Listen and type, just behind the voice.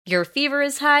Your fever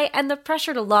is high and the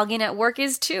pressure to log in at work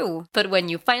is too. But when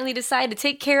you finally decide to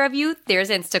take care of you, there's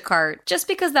Instacart. Just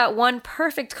because that one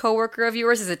perfect coworker of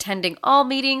yours is attending all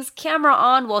meetings, camera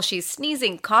on while she's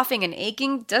sneezing, coughing, and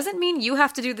aching, doesn't mean you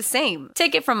have to do the same.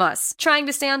 Take it from us. Trying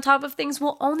to stay on top of things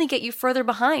will only get you further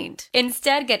behind.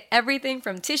 Instead, get everything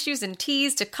from tissues and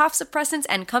teas to cough suppressants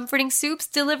and comforting soups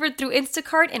delivered through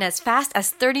Instacart in as fast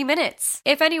as 30 minutes.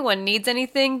 If anyone needs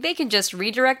anything, they can just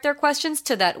redirect their questions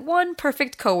to that one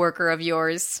perfect coworker of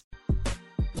yours.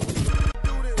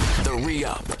 The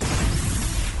Re-Up.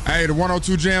 Hey, the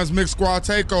 102 Jams Mix Squad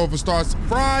Takeover starts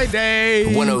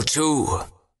Friday. 102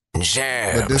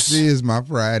 Jams. But this is my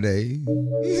Friday.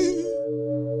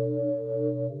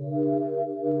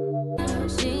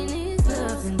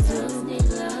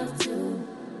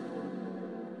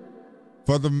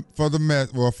 For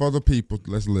the people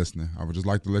that's listening, I would just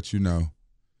like to let you know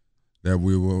that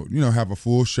we will, have a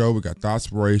full show. We got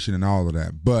Thoughtspiration and all of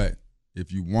that. But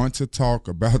if you want to talk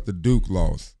about the Duke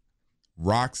loss,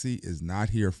 Roxy is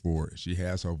not here for it. She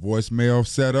has her voicemail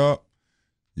set up.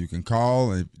 You can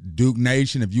call, and Duke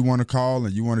Nation, if you want to call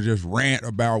and you want to just rant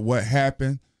about what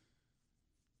happened.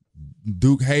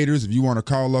 Duke haters, if you want to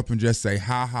call up and just say,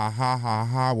 ha, ha, ha, ha,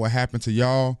 ha, what happened to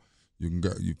y'all, you can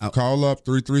go. You can call up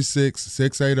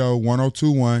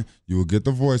 336-680-1021. You will get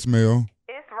the voicemail.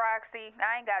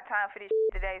 I ain't got time for this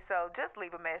today, so just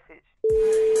leave a message.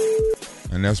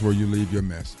 And that's where you leave your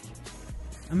message.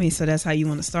 I mean, so that's how you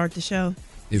want to start the show?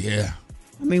 Yeah.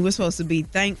 I mean, we're supposed to be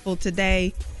thankful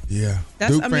today. Yeah.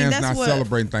 Duke fans not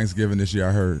celebrating Thanksgiving this year,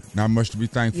 I heard. Not much to be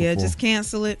thankful for. Yeah, just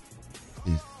cancel it.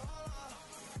 Yeah.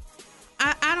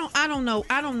 I don't know.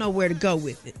 I don't know where to go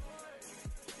with it.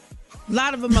 A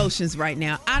lot of emotions right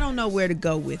now. I don't know where to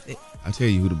go with it. I'll tell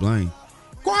you who to blame.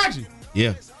 Quadgy.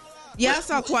 Yeah. Yeah, I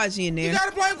saw Quadgy in there. You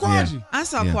gotta blame Quadgy. Yeah. I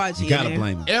saw Quadgy in there. You gotta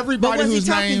blame him. Everybody whose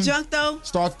name junk though?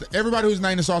 Everybody whose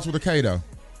name starts with a K though.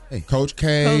 Hey, Coach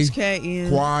K,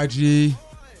 Quadgy.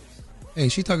 Hey,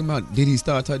 she talking about did he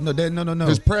start talking? No.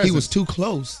 His presence. He was too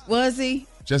close. Was he?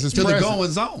 Just his to presence. the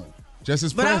going zone. Just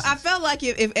his but presence. I felt like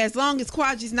if as long as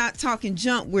Quadgy's not talking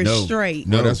junk, we're straight.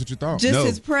 No, that's what you thought. Just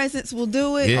his presence will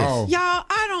do it. Yes. Oh. Y'all,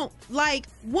 I don't like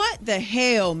what the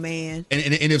hell, man.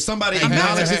 And if somebody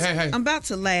acknowledges, hey. I'm about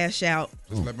to lash out.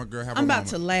 Just let my girl have I'm a about moment.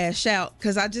 to lash out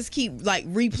because I just keep like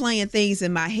replaying things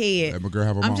in my head. Let my girl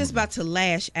have a moment. I'm just about to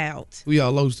lash out. Who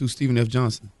y'all lost to? Stephen F.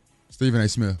 Johnson. Stephen A.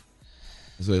 Smith.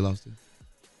 That's what they lost to.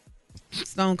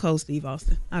 Stone Cold Steve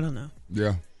Austin. I don't know.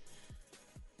 Yeah.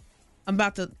 I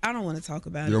don't want to talk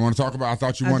about it. You don't want to talk about it? I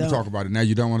thought you wanted to talk about it. Now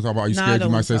you don't want to talk about it. Are you scared you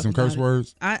might say some curse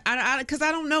words? Because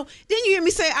I don't know. Didn't you hear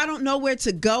me say I don't know where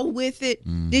to go with it?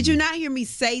 Mm-hmm. Did you not hear me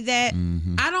say that?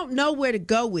 Mm-hmm. I don't know where to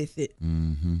go with it.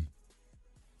 Mm-hmm.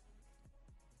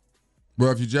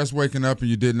 Well, if you're just waking up and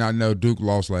you did not know, Duke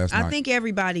lost last night. I think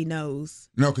everybody knows.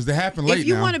 No, because it happened late. If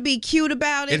you want to be cute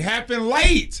about it. It happened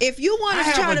late. If you want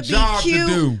to try to be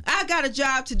cute, I got a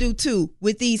job to do too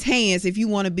with these hands if you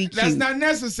want to be cute. That's not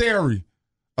necessary.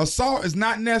 Assault is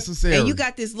not necessary. And you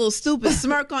got this little stupid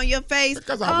smirk on your face.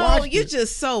 Because you're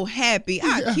just so happy.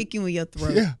 I'll kick you in your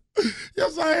throat. Yeah.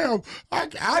 Yes, I am.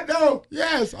 I know.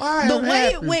 Yes, I am. The way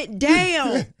it went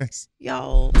down. Yes.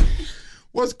 Yo.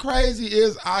 What's crazy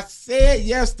is I said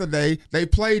yesterday they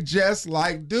play just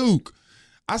like Duke.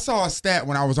 I saw a stat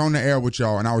when I was on the air with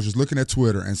y'all, and I was just looking at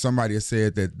Twitter, and somebody had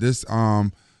said that this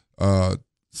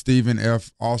Stephen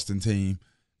F. Austin team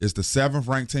is the 7th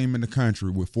ranked team in the country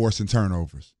with forcing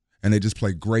turnovers, and they just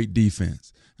play great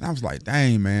defense. And I was like,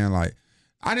 dang, man, like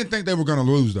I didn't think they were going to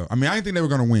lose, though. I mean, I didn't think they were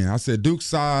going to win. I said Duke's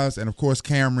size and, of course,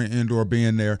 Cameron Indoor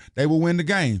being there, they will win the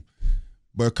game.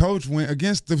 But Coach went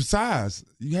against the size.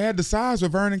 You had the size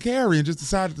with Vernon Carey and just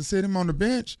decided to sit him on the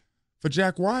bench for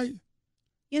Jack White.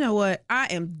 You know what? I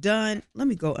am done. Let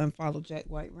me go unfollow Jack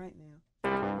White right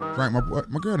now. Frank, my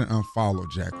girl didn't unfollow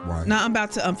Jack White. No, I'm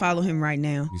about to unfollow him right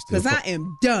now because I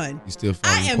am done. You still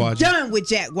following Quadgy? I am done with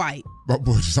Jack White. My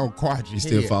boy's on Quadgy. You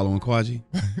still following Quadgy?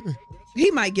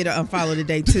 He might get an unfollow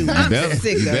today too. I'm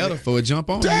sick of it. Better for a jump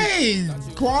on. Dang,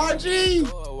 Quadgy.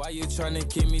 Why you trying to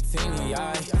keep me teeny?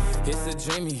 It's a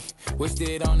dreamy. Wished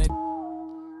it on it.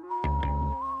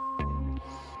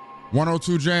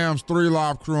 102 Jams, 3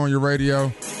 Live Crew on your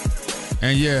radio.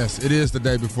 And yes, it is the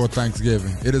day before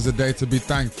Thanksgiving. It is a day to be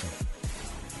thankful.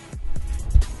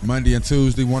 Monday and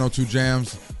Tuesday, 102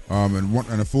 Jams. And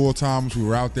the full timers, we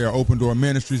were out there, Open Door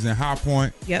Ministries in High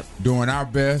Point. Yep. Doing our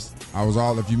best.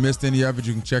 If you missed any of it,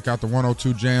 you can check out the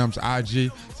 102 Jams IG.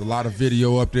 It's a lot of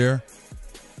video up there.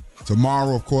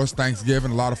 Tomorrow, of course,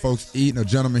 Thanksgiving. A lot of folks eating. A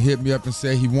gentleman hit me up and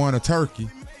said he won a turkey.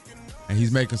 and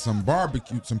he's making some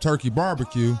turkey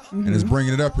barbecue, and is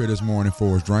bringing it up here this morning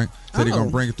for us, drink. Said he's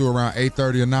gonna bring it through around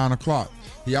 8:30 or 9 o'clock.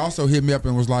 He also hit me up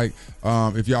and was like,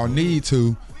 if y'all need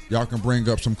to, y'all can bring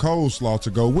up some coleslaw to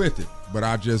go with it. But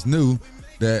I just knew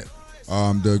that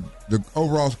the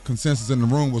overall consensus in the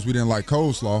room was we didn't like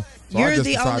coleslaw. So You're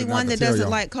the only one that doesn't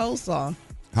like coleslaw.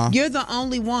 Huh? You're the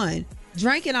only one.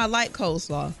 Drink and I like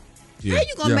coleslaw. Yeah. How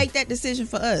you gonna make that decision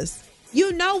for us?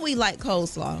 You know we like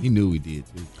coleslaw. He knew we did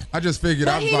too. I just figured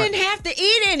But I was he like, didn't have to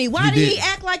eat any. Why He did he did.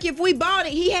 act like if we bought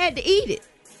it, he had to eat it?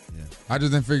 I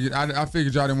just didn't figure. I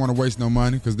figured y'all didn't want to waste no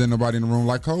money because then nobody in the room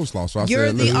like coleslaw. So I You're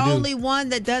said, the let's do. only one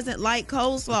that doesn't like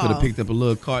coleslaw. Could have picked up a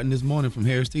little carton this morning from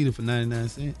Harris Teeter for 99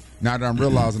 cents. Now that I'm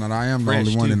realizing that I am the Fresh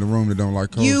only one too. in the room that don't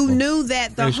like coleslaw. You knew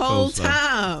that the Fresh whole coleslaw.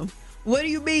 time. What do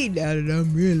you mean now that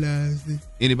I'm realizing?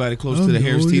 Anybody close to the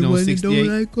Harris Teeter on 68?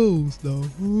 Don't like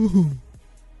coleslaw.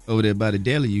 Over there by the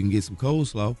deli, you can get some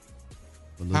coleslaw.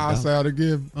 for a little How I dollar. sound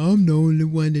again? I'm the only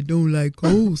one that don't like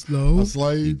coleslaw. A He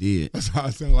slave? did. That's how I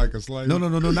sound, like a slave. No,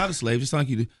 not a slave. Just like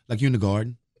you're in the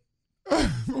garden.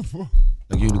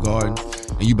 Like you're in the garden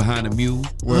and you behind a mule.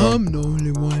 Well, I'm the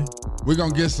only one. we're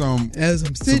gonna get some. As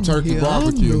I'm sitting turkey here,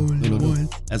 barbecue. I'm the only one.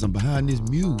 As I'm behind this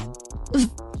mule.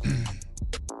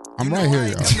 I'm right here,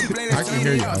 y'all. I can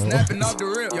hear y'all. Snapping off the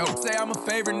rip. Yo, say I'm a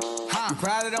favorite. You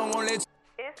probably don't want to let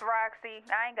It's Roxy.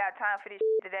 I ain't got time for this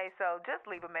today, so just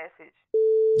leave a message.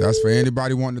 That's for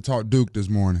anybody wanting to talk Duke this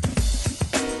morning.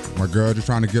 My girl just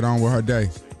trying to get on with her day.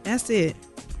 That's it.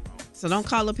 So don't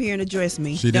call up here and address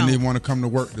me. She didn't Don't. even want to come to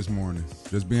work this morning.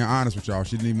 Just being honest with y'all,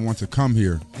 she didn't even want to come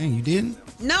here. Dang, you didn't?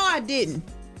 No, I didn't.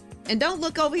 And don't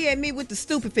look over here at me with the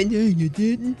stupid thing. Yeah, you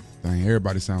didn't. Dang,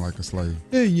 everybody sound like a slave.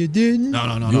 Yeah, you didn't.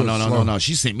 No.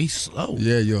 She sent me slow.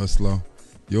 Yeah, yours slow.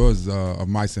 Yours of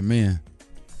mice and men.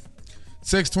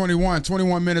 6:21,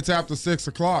 21 minutes after 6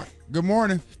 o'clock. Good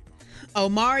morning.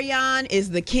 Omarion is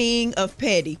the king of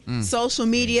petty. Social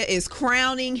media is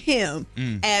crowning him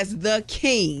as the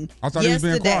king. I thought he was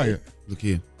being quiet. Look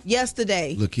here.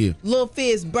 Yesterday. Look here. Lil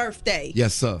Fizz birthday.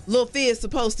 Yes, sir. Lil Fizz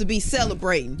supposed to be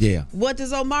celebrating. Yeah. What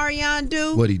does Omarion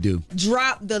do? What'd he do?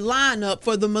 Drop the lineup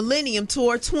for the Millennium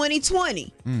Tour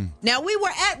 2020. Now, we were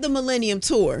at the Millennium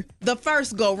Tour, the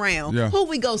first go round. Yeah. Who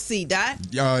we go see, Dot?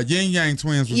 Yin Yang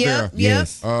Twins was Yep, there. yep.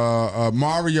 Yes.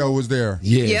 Mario was there.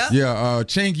 Yes. Yep. Yeah,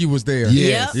 Chingy was there.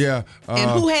 Yes. Yeah.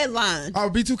 And who headlined? Oh,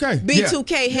 B2K.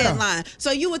 B2K Yeah. headline. So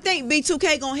you would think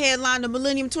B2K gonna headline the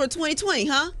Millennium Tour 2020,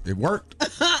 huh? It worked.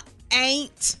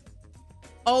 Ain't.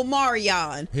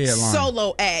 Omarion, Headline.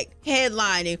 solo act,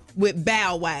 headlining with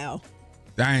Bow Wow.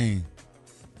 Dang.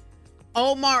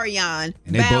 Omarion,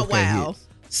 And they Bow both got Wow, hits.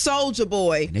 Soldier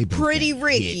Boy, And they both Pretty got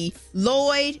Ricky, hits.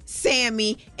 Lloyd,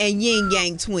 Sammy, and Yin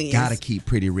Yang Twins. Gotta keep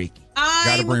Pretty Ricky.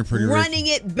 I'm bring Pretty Ricky. running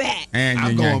it back. And I'm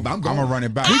Yin going, Yang. I'm going. I'm gonna run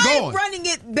it back. We I'm going. running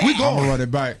it back. We going. I'm gonna run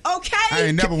it back. Okay. I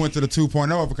ain't never went to the 2.0.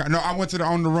 No, I went to the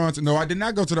On the Run. No, I did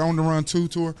not go to the On the Run 2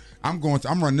 tour. I'm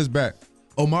running this back.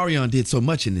 Omarion did so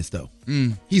much in this though.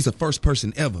 He's the first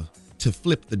person ever to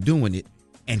flip the doing it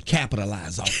and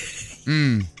capitalize on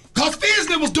it. Cause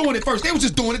Fizzler was doing it first. They was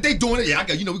just doing it. They doing it. Yeah,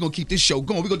 we're gonna keep this show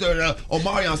going. We're gonna do it.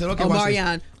 Omarion said, okay, watch this.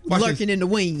 Omarion Watch lurking this. in the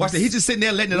wings. Watch that. He's just sitting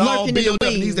there letting it all Lurking in the build up.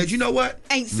 And he's wings. like, you know what?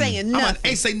 Ain't saying I'm nothing.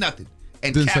 ain't say nothing.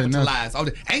 And Didn't say capitalize.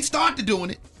 Ain't started doing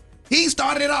it. He ain't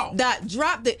started it all. That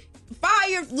dropped it.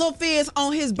 Fire Lil Fizz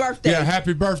on his birthday. Yeah,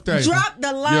 happy birthday. Drop the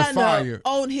You're lineup fired.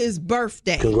 on his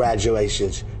birthday.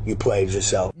 Congratulations, you played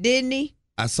yourself. Didn't he?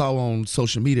 I saw on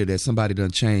social media that somebody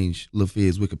done changed Lil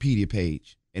Fizz Wikipedia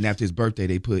page. And after his birthday,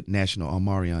 they put National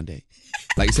Omarion Day.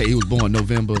 Like you say, he was born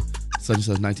November such and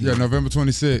such 19. Yeah, November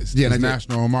 26th. Yeah, It's like that.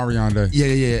 National Omarion Day.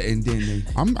 Yeah. And then they,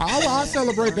 I'll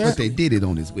celebrate but that. they did it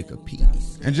on his Wikipedia.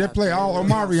 And just play all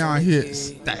Omarion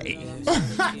hits. Dang.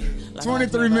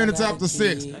 23 minutes after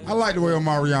 6. I like the way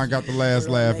Omarion got the last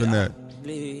laugh in that.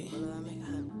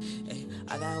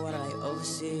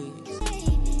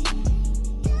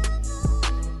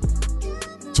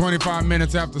 25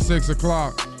 minutes after 6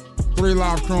 o'clock. 3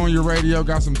 Live Crew on your radio.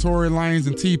 Got some Tory Lanez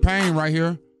and T-Pain right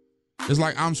here. It's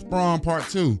like I'm Sprung Part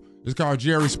 2. It's called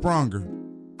Jerry Sprunger.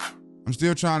 I'm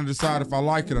still trying to decide if I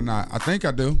like it or not. I think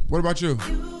I do. What about you?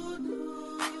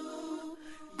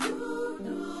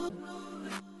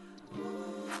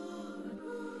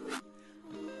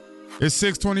 It's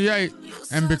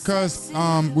 6:28, and because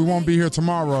we won't be here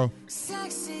tomorrow,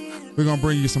 we're gonna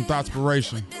bring you some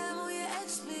Thoughtspiration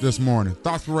this morning.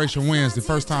 Thoughtspiration Wednesday,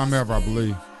 first time ever, I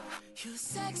believe.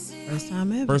 First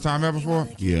time ever. First time ever for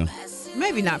it? Yeah.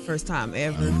 Maybe not first time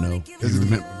ever. I don't know. Is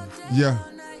it? Yeah,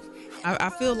 I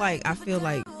feel like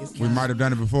it's we might have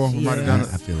done it before. We might have Yeah. done it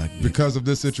I feel like because of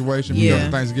this situation, because yeah.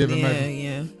 of Thanksgiving, yeah, maybe.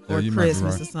 yeah. Yeah, Or you might be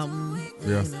Christmas right. or something.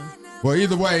 Yeah. You know. Well,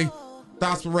 either way,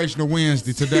 Thoughtspirational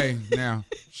Wednesday today. Now,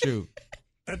 shoot.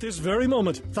 At this very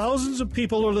moment, thousands of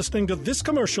people are listening to this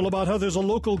commercial about how there's a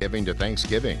local Giving to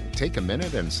Thanksgiving. Take a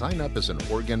minute and sign up as an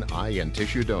organ, eye, and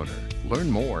tissue donor. Learn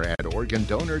more at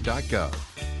organdonor.gov.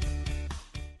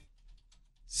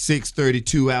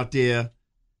 6:32 out there.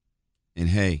 And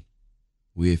hey,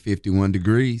 we're at 51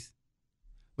 degrees.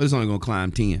 But it's only going to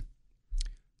climb 10.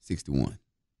 61.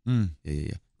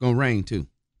 Yeah. Going to rain, too.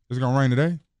 It's going to rain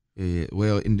today? Yeah.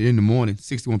 Well, in the morning,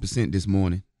 61% this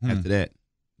morning. After that,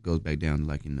 it goes back down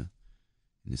like in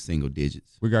the single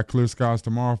digits. We got clear skies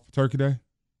tomorrow for Turkey Day?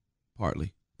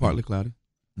 Partly cloudy.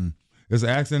 There's an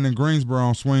accident in Greensboro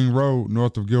on Swing Road,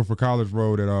 north of Guilford College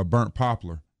Road at Burnt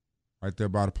Poplar, right there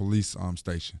by the police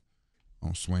station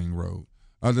on Swing Road.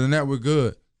 Other than that, we're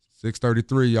good.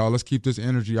 6:33, y'all. Let's keep this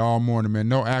energy all morning, man.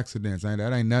 No accidents. That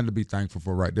ain't nothing to be thankful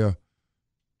for right there.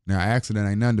 Now, accident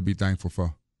ain't nothing to be thankful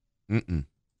for.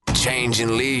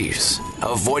 Changing leaves,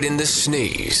 avoiding the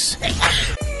sneeze.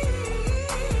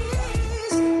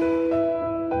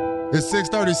 It's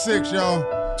 6:36, y'all.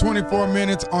 24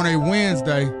 minutes on a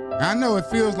Wednesday. I know it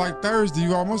feels like Thursday.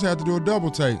 You almost have to do a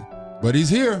double take. But he's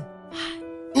here.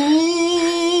 Ooh,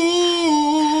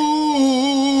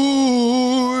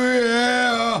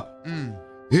 yeah.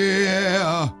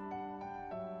 Yeah.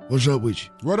 What's up with you?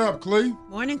 What up, Clee?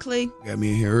 Morning, Clee. Got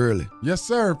me in here early. Yes,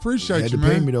 sir. Appreciate Had you, to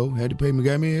man. pay me, though. Had to pay me.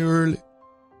 Got me in here early.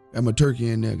 Got my turkey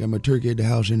in there. Got my turkey at the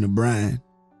house in the brine.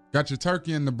 Got your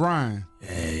turkey in the brine.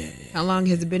 Yeah. How long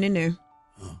has it been in there?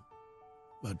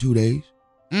 About 2 days.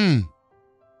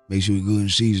 Make sure you're good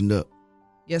and seasoned up.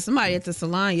 Yeah, somebody at the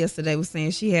salon yesterday was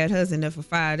saying she had hers in there for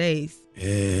 5 days.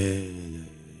 Yeah.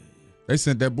 They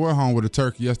sent that boy home with a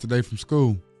turkey yesterday from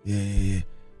school. Yeah.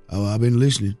 Oh, I've been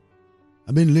listening.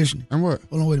 And what?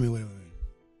 Hold on, wait a minute.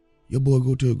 Your boy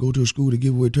go to a school to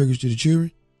give away turkeys to the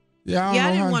children? Yeah,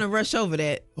 I didn't want to rush over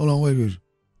that. Hold on, wait a minute.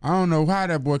 I don't know how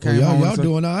that boy came home. Y'all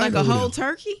doing all right? Like a whole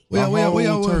turkey? Where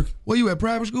you at,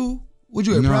 private school? What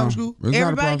you at, private school?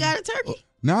 Everybody got a turkey?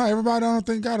 No, everybody I don't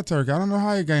think got a turkey. I don't know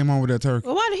how he came home with that turkey.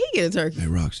 Well, why did he get a turkey? Hey,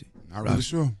 Roxy. Not really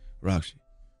sure. Roxy.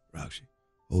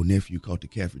 Old nephew caught the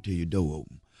cafeteria door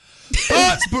open.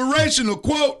 Inspirational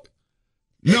quote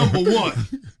number 1.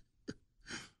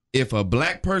 If a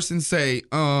black person say,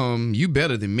 you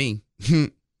better than me,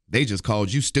 they just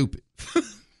called you stupid. For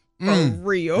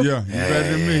real? Yeah, you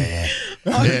better than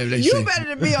me. You better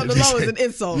than me on the low is an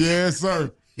insult. Yes,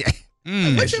 sir.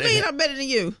 What you mean I'm better than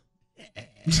you?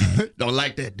 Don't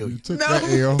like that, do you?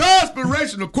 No.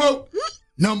 Inspirational quote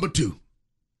number 2.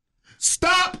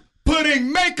 Stop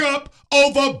putting makeup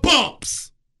over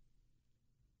bumps.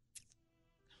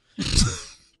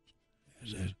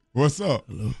 What's up?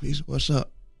 Hello, piece. What's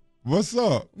up? What's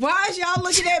up? Why is y'all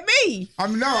looking at me? I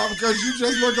mean, no, because you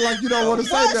just looking like you don't want to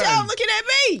say Why is that. y'all looking at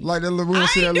me? Like that little, we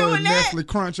see that little Nestle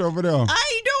Crunch over there.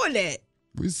 I ain't doing that.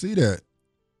 We see that.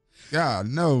 God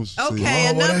knows. Okay,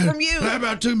 enough from you.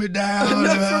 That took me down.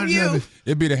 Enough from you.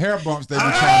 It'd be the hair bumps they be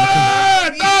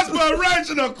trying to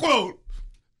Inspirational quote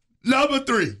number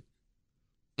 3.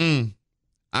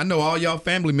 I know all y'all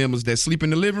family members that sleep in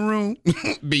the living room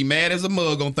be mad as a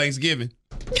mug on Thanksgiving.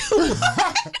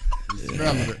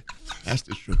 That's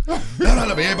the truth. No,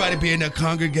 everybody be in there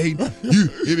congregating.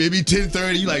 It be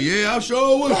 10:30. You like, yeah, I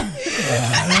sure will.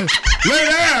 Lay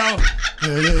down.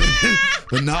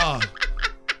 But nah.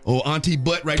 Oh, Auntie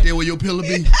Butt right there where your pillow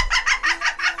be.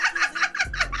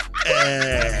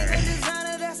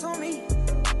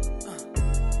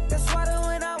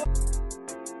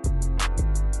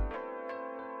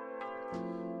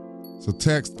 So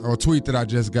text or tweet that I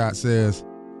just got says,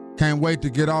 can't wait to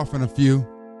get off in a few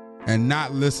and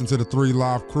not listen to the 3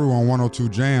 Live Crew on 102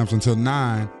 Jams until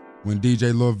 9 when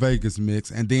DJ Lil Vegas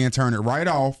mix, and then turn it right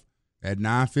off at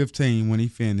 9:15 when he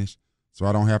finished, so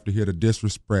I don't have to hear the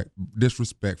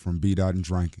disrespect from B-Dot and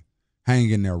Drinking.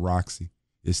 Hang in there, Roxy.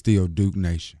 It's still Duke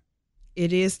Nation.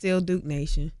 It is still Duke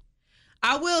Nation.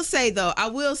 I will say, Dot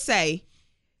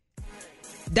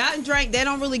and Drink, they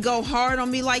don't really go hard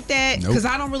on me like that because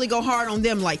I don't really go hard on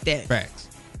them like that. Facts.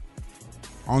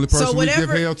 Only person we give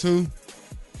hell to?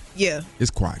 Yeah. It's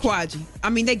Quadgy. I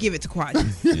mean, they give it to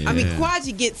Quadgy. I mean,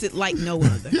 Quadgy gets it like no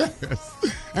other. Yes.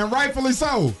 And rightfully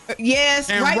so. Yes.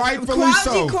 And rightfully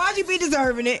so. Quadgy be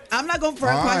deserving it. I'm not going to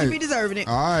front. Quadgy be deserving it.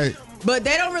 All right. But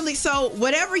they don't really. So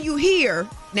whatever you hear,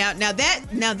 now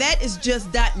that is just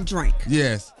Dot and Drink.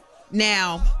 Yes.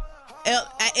 Now,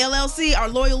 LLC, our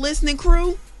loyal listening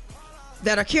crew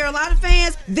that are Carolina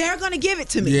fans, they're going to give it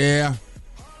to me. Yeah.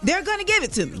 They're going to give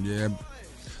it to me. Yeah.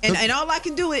 And all I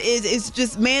can do is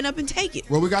just man up and take it.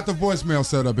 Well, we got the voicemail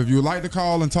set up. If you would like to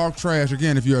call and talk trash,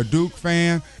 again, if you're a Duke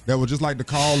fan that would just like to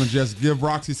call and just give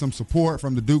Roxy some support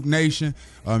from the Duke Nation,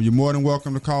 you're more than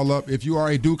welcome to call up. If you are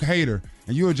a Duke hater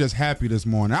and you were just happy this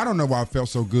morning, I don't know why it felt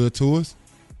so good to us,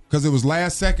 because it was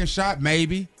last second shot,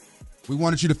 maybe. We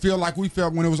wanted you to feel like we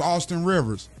felt when it was Austin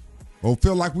Rivers, or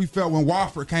feel like we felt when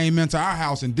Wofford came into our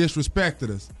house and disrespected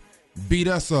us, beat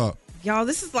us up. Y'all,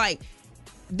 this is like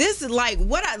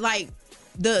what I like.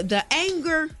 The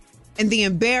anger and the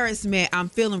embarrassment I'm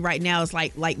feeling right now is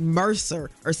like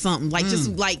Mercer or something. Like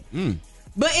just like,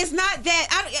 but it's not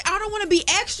that. I don't want to be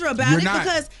extra about it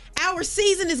because our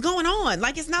season is going on.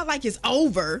 Like it's not like it's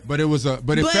over. But it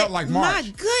felt like March.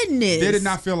 My goodness, did it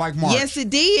not feel like March? Yes,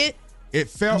 it did. It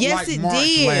felt like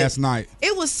March last night.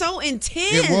 It was so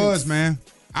intense. It was, man.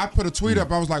 I put a tweet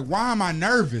up. I was like, why am I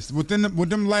nervous? With them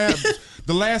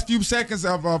the last few seconds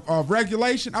of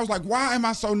regulation, I was like, why am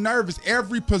I so nervous?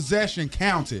 Every possession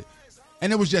counted.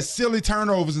 And it was just silly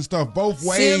turnovers and stuff both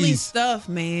ways. Silly stuff,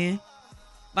 man.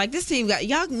 Like this team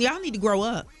y'all need to grow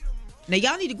up. Now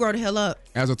y'all need to grow the hell up.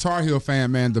 As a Tar Heel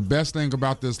fan, man, the best thing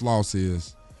about this loss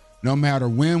is no matter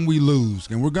when we lose,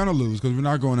 and we're going to lose because we're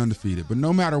not going undefeated, but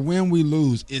no matter when we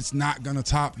lose, it's not going to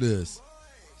top this.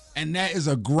 And that is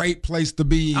a great place to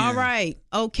be in. All right.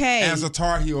 Okay. As a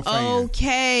Tar Heel fan.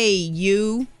 Okay,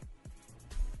 you.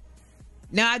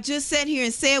 Now, I just sat here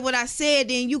and said what I said,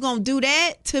 then you going to do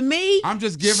that to me? I'm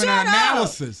just giving an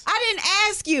analysis. I didn't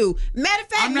ask you. Matter of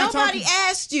fact, nobody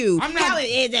asked you. How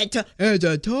is that as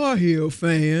a Tar Heel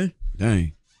fan.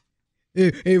 Dang.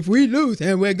 If we lose,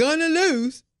 and we're going to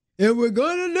lose,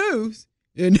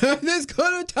 and nothing's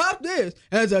going to top this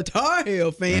as a Tar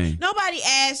Heel fan. Dang. Nobody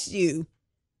asked you.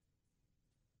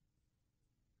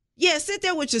 Yeah, sit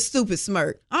there with your stupid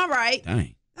smirk. All right.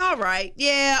 Dang. All right.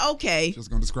 Yeah, okay. Just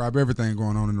going to describe everything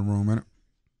going on in the room, innit?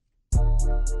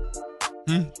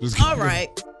 All right.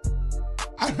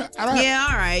 All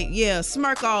right. Yeah,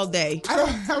 smirk all day. I don't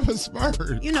have a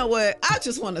smirk. You know what? I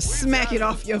just want to smack it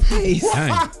off your face.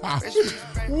 Why?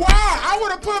 I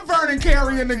would have put Vernon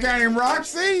Carey in the game,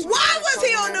 Roxy. Why was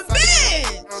he on the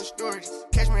bench?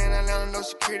 Catch me in Atlanta, no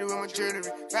security with my jewelry.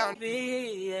 Found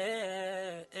me,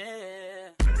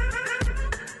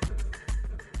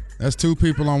 That's two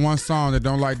people on one song that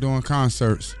don't like doing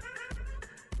concerts.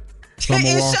 It sure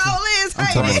is. I'm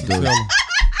talking about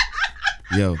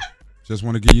Yo. Just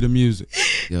want to give you the music.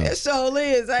 Yo. It sure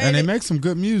is. And they make some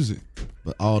good music.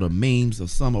 But all the memes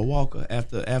of Summer Walker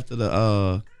after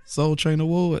the Soul Train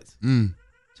Awards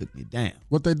took me down.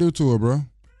 What they do to her, bro?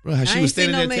 Bro, how she was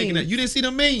standing there taking that. You didn't see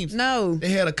the memes? No. They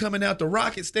had her coming out the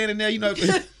rocket, standing there, you know.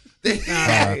 They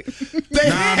 9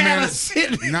 minutes.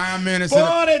 9 minutes.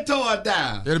 Boy, they tore it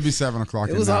down. It'll be 7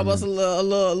 o'clock. It was almost a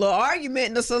little argument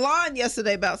in the salon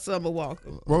yesterday about Summer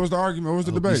Walker. What was the argument? What was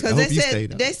the debate?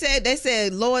 Because they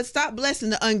said, Lord, stop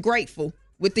blessing the ungrateful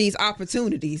with these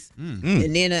opportunities.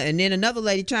 And then another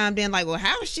lady chimed in like, well,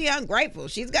 how is she ungrateful?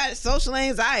 She's got social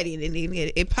anxiety, and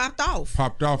it popped off.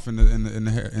 Popped off in the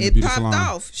beauty salon. It popped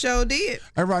off. Sure did.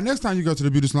 Hey, right, next time you go to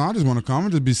the beauty salon, I just want to come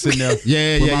and just be sitting there.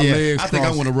 yeah. Legs I think I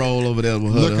want to roll over there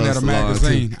with her. Looking at a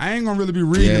magazine. I ain't gonna really be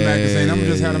reading the magazine. I'm gonna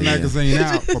just have the magazine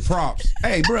out for props.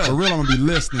 Hey, bro. For real, I'm gonna be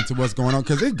listening to what's going on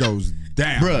because it goes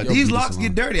down. Bro, these locks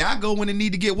get dirty. I go when they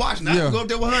need to get washed. I go up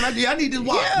there with her. I need this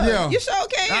wash. Yeah, you sure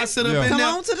can. I sit up in Come there.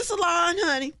 on to the salon,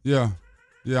 honey. Yeah,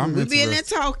 I'm we be in there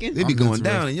talking. They be going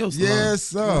down in your salon. Yes,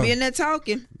 sir. We be in there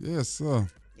talking. Yes, sir.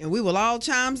 And we will all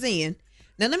chimes in.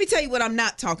 Now, let me tell you what I'm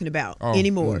not talking about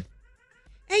anymore. Good.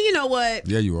 And you know what?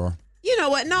 Yeah, you are. You know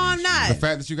what? No, I'm not. The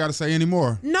fact that you got to say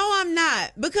anymore. No, I'm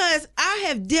not. Because I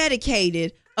have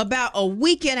dedicated about a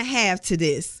week and a half to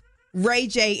this. Ray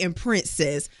J and Prince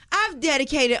says. I've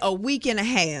dedicated a week and a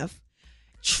half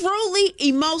truly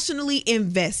emotionally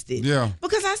invested. Yeah.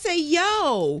 Because I say,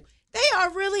 yo, they are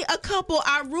really a couple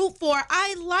I root for.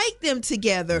 I like them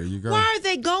together. There you go. Why are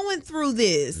they going through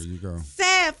this? There you go.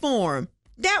 Sad for them.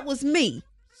 That was me.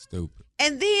 Stupid.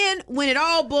 And then when it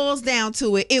all boils down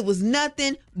to it, it was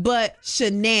nothing but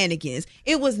shenanigans.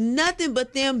 It was nothing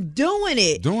but them doing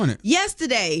it.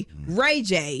 Yesterday, Ray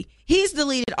J, he's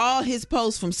deleted all his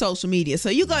posts from social media. So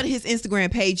you go to his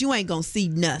Instagram page, you ain't going to see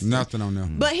nothing. Nothing on there.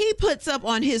 But he puts up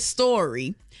on his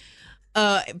story,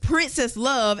 Princess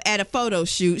Love at a photo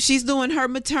shoot. She's doing her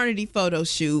maternity photo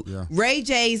shoot. Yeah. Ray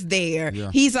J's there.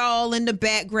 Yeah. He's all in the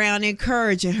background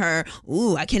encouraging her.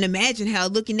 Ooh, I can imagine how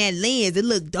looking at lens, it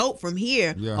look dope from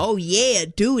here. Yeah. Oh yeah,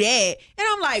 do that. And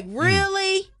I'm like,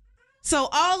 really? So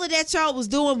all of that y'all was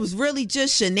doing was really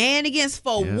just shenanigans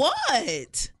for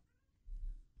what?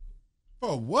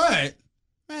 For what?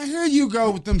 Man, here you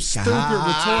go with them stupid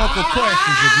rhetorical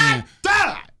questions again.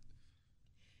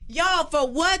 Y'all, for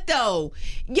what though?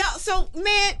 Y'all, so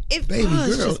man, if Baby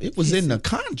girl, it was in the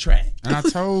contract. And I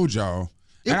told y'all.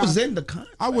 It was in the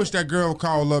contract. I wish that girl would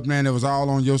call up, man. It was all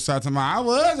on your side. I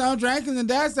was on drinking and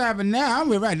that side, but now I'm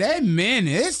with right. They mean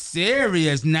it. It's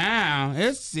serious now.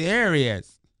 It's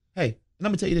serious. Hey, and I'm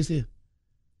gonna tell you this here.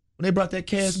 When they brought that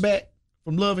cast back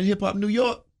from Love and Hip Hop New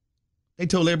York, they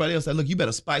told everybody else that, look, you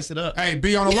better spice it up. Hey,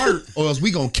 be on alert. Or else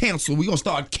we gonna cancel. We gonna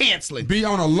start canceling. Be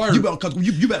on alert.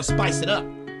 You better spice it up.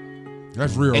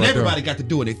 That's real. And right everybody there. got to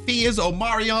do it. Fizz,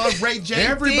 Omarion, Ray J,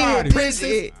 Everybody.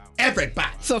 Princess, everybody.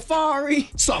 Safari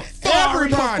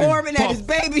Everybody. performing at his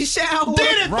baby shower.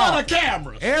 Did it for the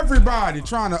camera. Everybody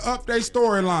trying to up their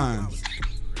storylines.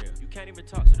 You can't even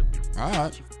talk to the All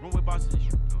right. room with bosses.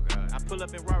 I pull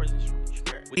up in Robert's.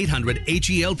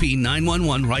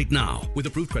 800-HELP-911 right now. With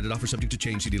approved credit offer subject to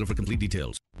change. See dealer for complete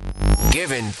details.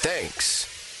 Giving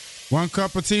thanks. 1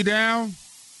 cup of tea down.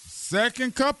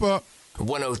 2nd cup up.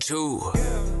 102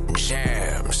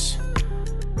 Jams.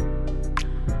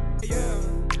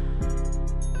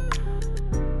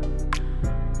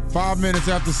 Five minutes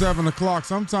after 7 o'clock.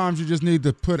 Sometimes you just need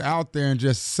to put out there and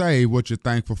just say what you're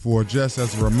thankful for, just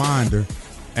as a reminder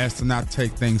as to not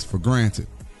take things for granted.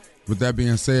 With that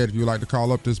being said, if you'd like to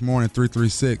call up this morning,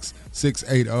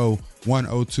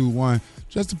 336-680-1021,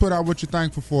 just to put out what you're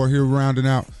thankful for. Here rounding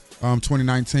out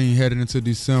 2019, headed into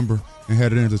December and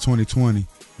headed into 2020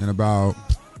 in about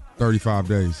 35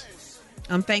 days.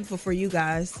 I'm thankful for you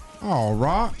guys. All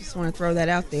right. Just want to throw that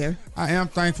out there. I am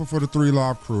thankful for the 3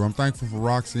 Live crew. I'm thankful for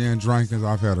Roxanne Drankins.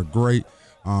 I've had a great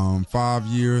 5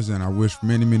 years, and I wish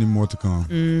many, many more to come.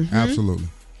 Mm-hmm. Absolutely.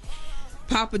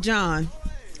 Papa John,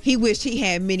 he wished he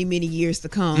had many, many years to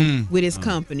come with his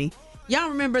company. Y'all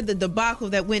remember the debacle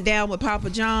that went down with Papa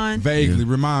John? Vaguely,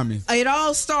 remind me. It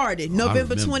all started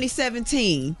November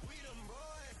 2017.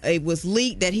 It was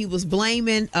leaked that he was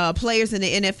blaming players in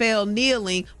the NFL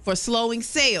kneeling for slowing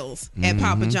sales at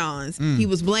Papa John's. He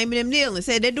was blaming them kneeling.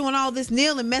 Said they're doing all this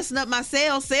kneeling, messing up my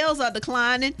sales. Sales are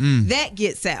declining. That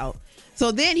gets out.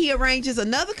 So then he arranges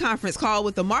another conference call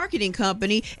with the marketing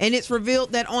company, and it's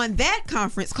revealed that on that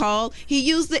conference call, he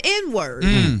used the N-word.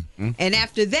 And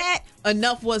after that,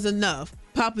 enough was enough.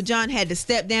 Papa John had to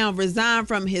step down, resign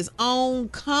from his own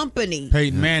company.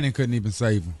 Peyton Manning couldn't even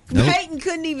save him. Peyton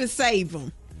couldn't even save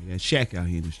him. Yeah, Shaq out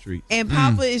here in the street. And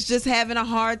Papa is just having a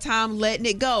hard time letting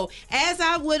it go. As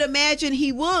I would imagine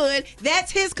he would.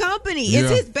 That's his company. It's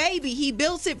his baby. He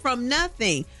built it from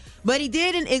nothing. But he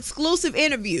did an exclusive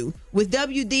interview with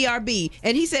WDRB,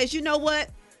 and he says, you know what?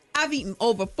 I've eaten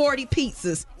over 40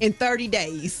 pizzas in 30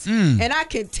 days, and I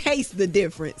can taste the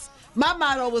difference. My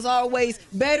motto was always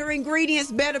better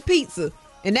ingredients, better pizza.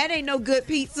 And that ain't no good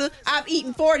pizza. I've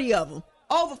eaten 40 of them.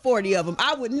 Over 40 of them.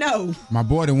 I would know. My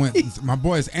boy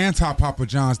is anti Papa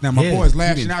John's now. My boy's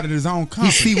lashing out at his own company.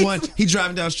 He see one, he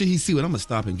driving down the street, he see what I'm gonna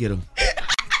stop and get him.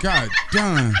 God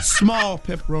done. Small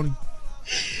pepperoni.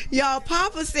 Y'all,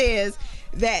 Papa says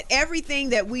that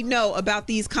everything that we know about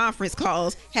these conference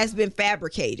calls has been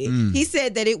fabricated. He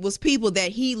said that it was people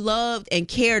that he loved and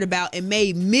cared about and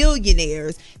made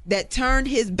millionaires that turned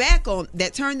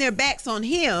their backs on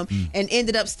him and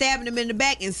ended up stabbing him in the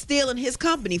back and stealing his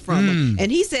company from him.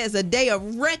 And he says a day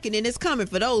of reckoning is coming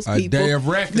for those people. A day of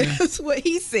reckoning. That's what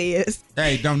he says.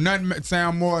 Hey, don't nothing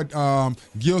sound more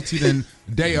guilty than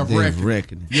day of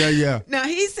reckoning. Yeah. Now,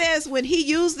 he says when he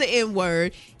used the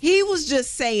N-word, he was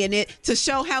just saying it to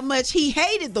show how much he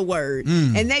hated the word.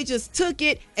 And they just took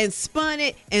it and spun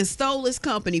it and stole his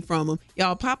company from him.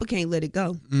 Y'all, Papa can't let it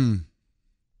go.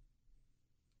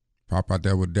 Pop out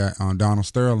there with that Donald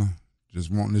Sterling,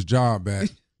 just wanting his job back.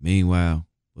 Meanwhile,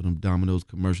 for them Domino's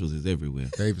commercials is everywhere.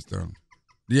 David Sterling.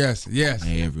 Yes.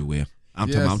 They everywhere. I'm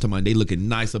talking about they looking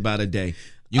nice about a day.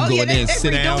 You can Oh, go yeah, in there and they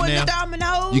sit down redoing now. the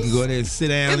Domino's. You can go in there and sit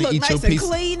down It and look eat nice your and piece.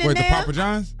 clean in Wait, the there. Papa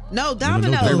John's? No, They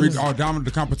Domino's.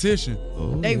 the competition.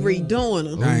 They redoing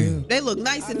them. Dang. They look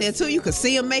nice in there, too. You can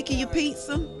see them making your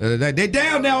pizza. They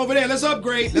down now over there. Let's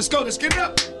upgrade. Let's go. Let's get it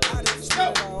up. Let's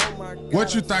go.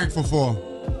 What you thankful for?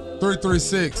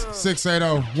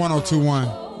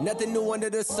 336-680-1021. Nothing new under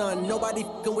the sun. Nobody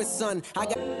fucking with sun. I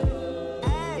got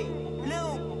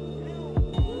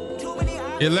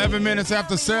 11 minutes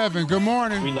after 7. Good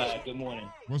morning. We live. Good morning.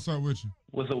 What's up with you?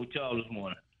 What's up with y'all this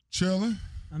morning? Chilling.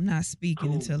 I'm not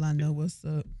speaking until I know what's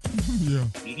up. Yeah.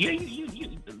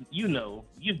 You know.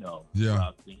 Yeah.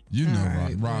 Roxy. You know,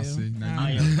 right, Roxy. well, Now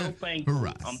I you am know. so thankful.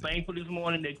 I'm thankful this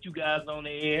morning that you guys on the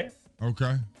air.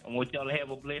 Okay. I want y'all to have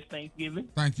a blessed Thanksgiving.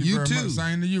 Thank you very much.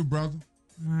 Same to you, brother.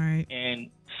 All right. And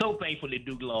so thankful that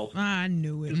Duke lost. I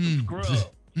knew it. Scrub.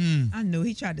 I knew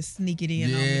he tried to sneak it in on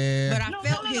me. Yeah. But I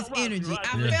felt his energy.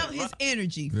 I felt his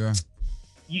energy. Yeah.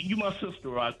 You my sister,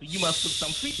 Roxy. You my sister.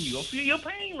 I'm feeling you. I'm feeling your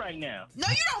pain right now. No,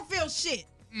 you don't feel shit.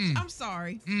 I'm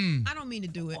sorry. I don't mean to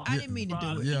do it. I didn't mean to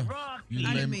do it. Yeah.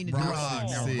 I didn't mean to do it.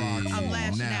 I'm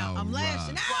lashing out. I'm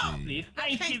lashing out. It's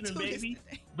Thanksgiving, baby.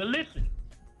 But listen,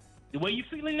 the way you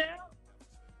feeling now,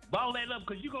 ball that up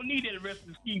because you're going to need that the rest of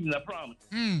the season, I promise.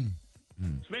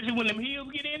 Especially when them heels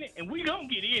get in it, and we going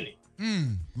to get in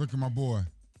it. Look at my boy.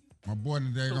 My boy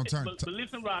today going to turn. But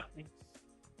listen, Roxy,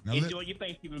 now enjoy your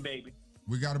Thanksgiving, baby.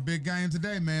 We got a big game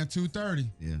today, man, 2:30.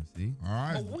 Yeah, see? All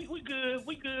right. Oh, we good.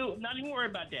 We good. Not even worry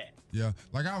about that. Yeah,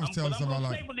 like I was telling somebody,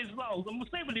 I'm like. I'm gonna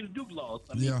stay with this Duke laws.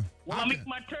 I mean, Yeah. When I make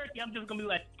my turkey, I'm just gonna be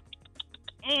like,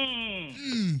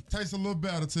 Tastes a little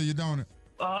better to you, don't it?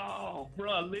 Oh,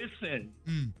 bro, listen.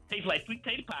 Tastes like sweet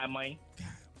potato pie, man.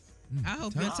 I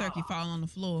hope your turkey fall on the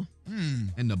floor.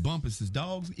 And the bumpers, his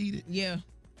dogs eat it? Yeah.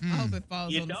 I hope it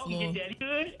falls Your on the dog floor. get that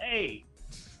good. Hey,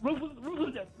 Rufus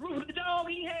the dog,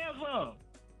 he has some.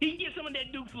 He get some of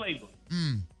that Duke flavor.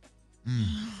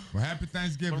 Well, happy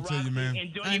Thanksgiving to you, man.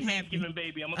 Enjoy your Thanksgiving,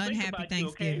 baby. I'm gonna think Unhappy about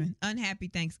Thanksgiving. you, okay? Unhappy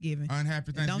Thanksgiving.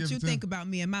 Unhappy Thanksgiving. Don't you too. think about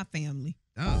me and my family.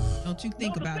 Oh. Don't you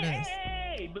think about us.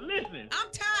 Hey, but listen. I'm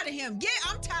tired of him.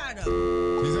 I'm tired of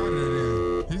him. He's out of there,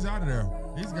 then. He's out of there.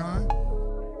 He's gone.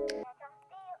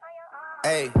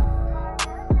 Hey.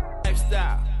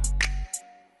 Lifestyle.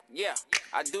 Yeah,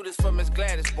 I do this for Miss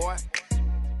Gladys, boy.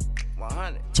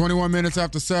 100. 21 minutes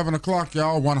after 7 o'clock,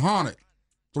 y'all. 100.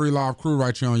 3 Live Crew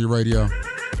right here on your radio.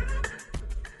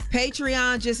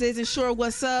 Patreon just isn't sure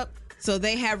what's up, so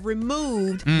they have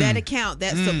removed that account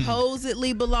that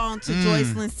supposedly belonged to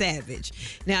Joycelyn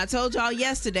Savage. Now, I told y'all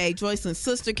yesterday, Joycelyn's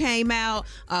sister came out.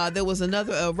 There was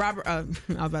another I was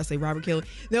about to say Robert Kelly.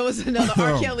 There was another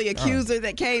R. Kelly accuser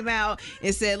that came out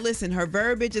and said, listen, her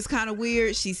verbiage is kind of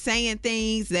weird. She's saying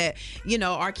things that,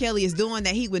 R. Kelly is doing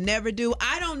that he would never do.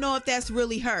 I don't know if that's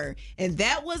really her. And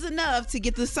that was enough to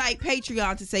get the site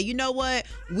Patreon to say, you know what?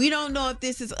 We don't know if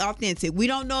this is authentic. We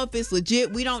don't know if it's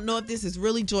legit. We don't know if this is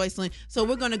really Joycelyn. So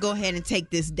we're going to go ahead and take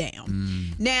this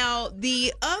down. Now,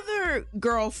 the other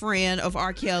girlfriend of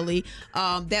R. Kelly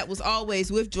that was always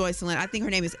with Joycelyn, I think her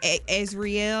name is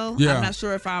Ezriel. Yeah. I'm not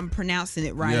sure if I'm pronouncing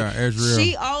it right. Yeah, Ezriel.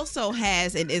 She also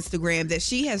has an Instagram that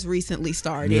she has recently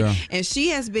started. Yeah. And she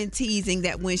has been teasing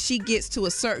that when she gets to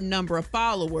a certain number of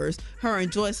followers, her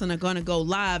and Joycelyn are going to go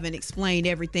live and explain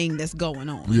everything that's going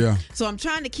on. Yeah. So I'm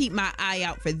trying to keep my eye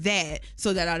out for that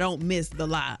so that I don't miss the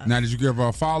live. Now, did you give her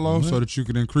a follow so that you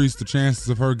could increase the chances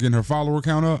of her getting her follower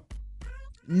count up?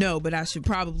 No, but I should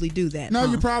probably do that. No,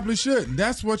 you probably shouldn't.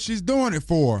 That's what she's doing it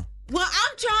for. Well,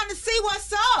 I'm trying to see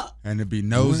what's up. And to be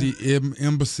nosy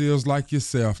imbeciles like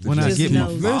yourself. When I get my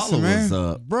followers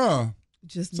up. Bruh.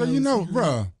 Just so nosy,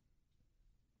 bruh.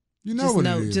 You know just what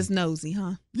it is. Just nosy,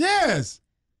 huh? Yes.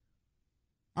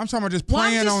 I'm talking about just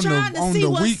praying on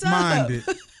the weak-minded.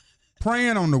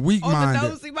 Praying on the weak-minded. On the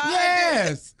nosy minded.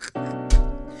 Yes.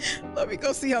 Let me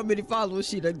go see how many followers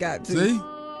she done got to. See?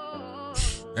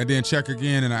 And then check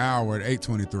again in an hour at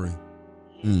 8:23.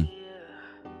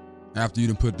 After you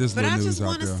done put this little news out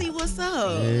there. But I just want to see what's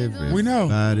up. We know.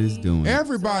 Everybody's doing it.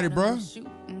 Everybody, bro.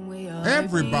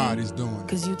 Everybody's doing it.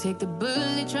 Cause you take the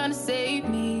bullet trying to save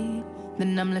me.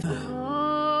 Then I'm left.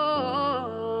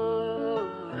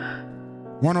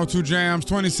 102 Jams,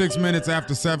 26 minutes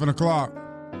after 7 o'clock.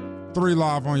 3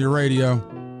 Live on your radio.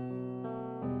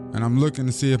 And I'm looking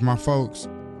to see if my folks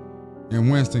in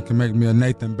Winston can make me a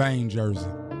Nathan Bain jersey.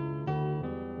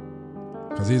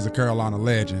 Because he's a Carolina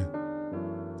legend.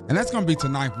 And that's going to be to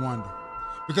Ninth Wonder.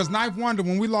 Because Ninth Wonder,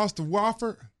 when we lost to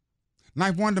Wofford,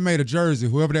 Ninth Wonder made a jersey,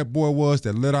 whoever that boy was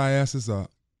that lit our asses up.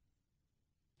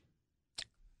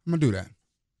 I'm going to do that.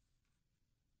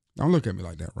 Don't look at me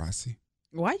like that, Rossi.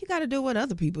 Why you got to do what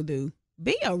other people do?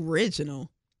 Be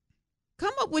original.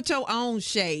 Come up with your own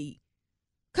shade.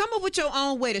 Come up with your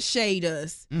own way to shade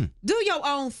us. Do your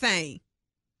own thing.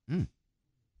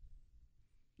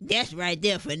 That's right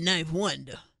there for Ninth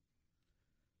Wonder.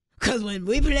 Because when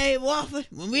we played Wofford,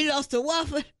 when we lost to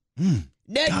Wofford,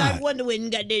 that Ninth Wonder went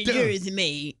and got that jersey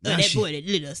made. That boy that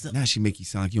lit us up. Now she make you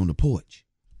sound like you on the porch.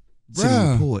 Sitting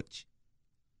on the porch.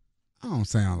 I don't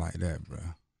sound like that, bro.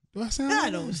 Do I sound like that?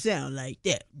 I don't sound like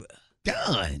that, bro.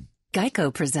 Done.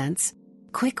 Geico presents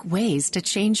quick ways to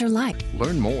change your life.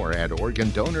 Learn more at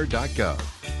organdonor.gov.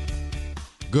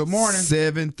 Good morning.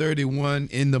 7:31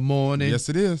 in the morning. Yes,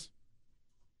 it is.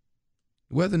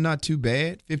 Weather not too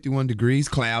bad. 51 degrees,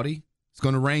 cloudy. It's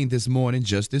going to rain this morning,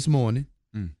 just this morning.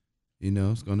 You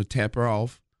know, it's going to taper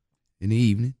off in the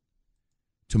evening.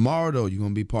 Tomorrow, though, you're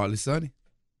going to be partly sunny.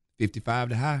 55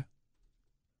 the high.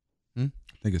 I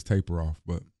think it's taper off,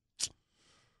 but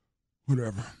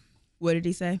whatever. What did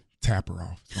he say? Tap her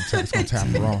off. It's going to tap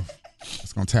her off.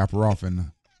 It's gonna tap her off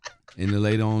in the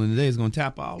later on in the day. It's gonna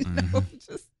tap off.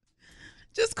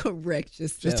 Just correct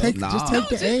yourself. Just take the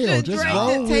L. Just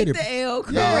roll with take it. the L.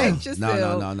 Correct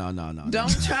yourself. No.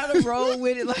 Don't try to roll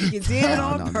with it like you did it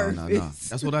on purpose. No.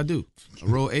 That's what I do. I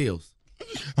roll L's.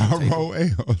 I roll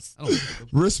L's.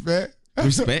 Respect. Hey,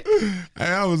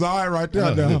 that was all right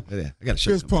there, though. I got to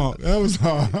show Fist pump. That was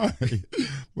all right.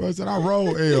 Well, I said I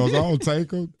roll L's. I don't take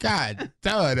them. God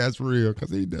damn, that's real,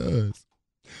 because he does.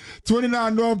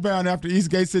 29 northbound after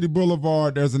Eastgate City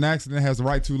Boulevard, there's an accident that has the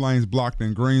right 2 lanes blocked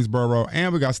in Greensboro.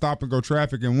 And we got stop-and-go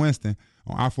traffic in Winston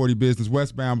on I-40 Business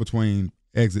westbound between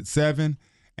exit 7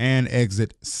 and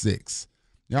exit 6.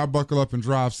 Y'all buckle up and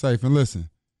drive safe. And listen,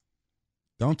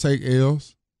 don't take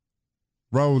L's.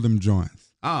 Roll them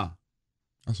joints.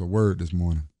 That's a word this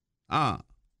morning.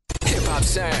 Hip-hop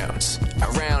sounds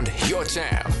around your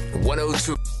town.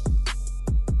 102.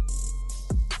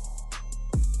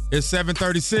 It's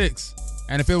 7:36,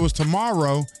 and if it was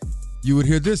tomorrow, you would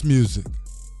hear this music.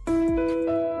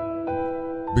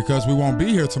 Because we won't be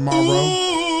here tomorrow.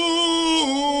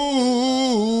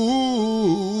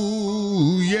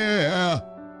 Ooh, yeah.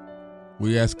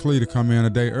 We asked Clee to come in a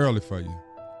day early for you.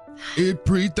 It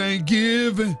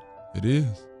pre-Thanksgiving. It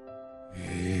is.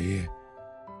 Yeah.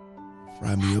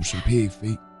 Fry me up some pig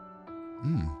feet.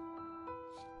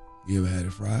 You ever had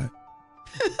it fried?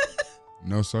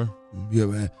 No, sir. You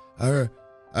ever had?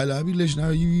 I be listening.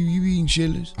 You eating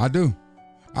chitlins? I do.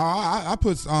 I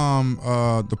put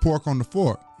the pork on the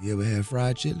fork. You ever had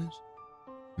fried chitlins?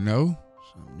 No.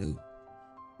 Something new.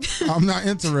 I'm not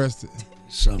interested.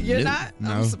 Something You're new. not?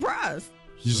 No. I'm surprised.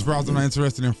 You surprised I'm not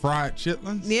interested in fried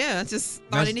chitlins? Yeah, I just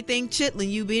thought anything chitlin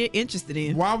you'd be interested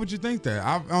in. Why would you think that?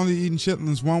 I've only eaten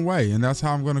chitlins one way, and that's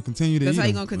how I'm going to continue to eat them. That's how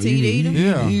you're going to continue to eat them?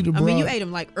 Yeah. I mean, you ate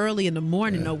them like early in the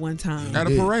morning though one time. At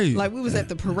a parade. Like we was at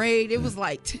the parade. It was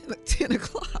like 10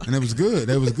 o'clock. And it was good.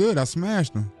 It was good. I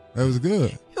smashed them. It was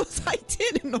good. It was like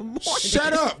 10 in the morning.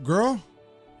 Shut up, girl.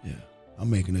 Yeah. I'm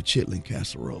making a chitlin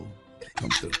casserole. Come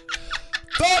through.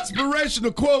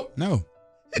 Thought-spirational quote. No.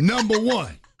 Number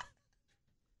 1.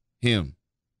 Him.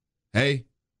 Hey.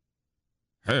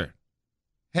 Her.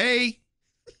 Hey.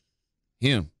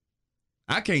 Him.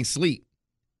 I can't sleep.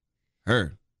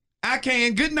 Her. I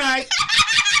can. Good night.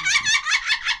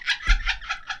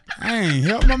 Hey,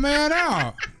 help my man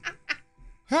out.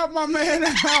 Help my man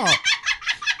out.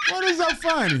 What is so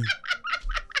funny?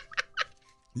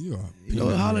 You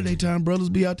know, holiday time, brothers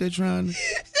be out there trying to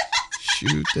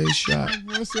shoot their shot.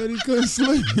 Boy said he couldn't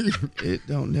sleep. It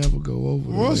don't never go over.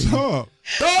 What's up?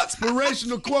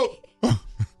 Thought-spirational quote.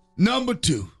 Number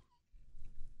 2.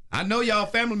 I know y'all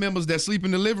family members that sleep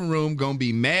in the living room gonna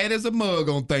be mad as a mug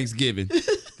on Thanksgiving.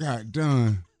 God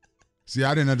done. See,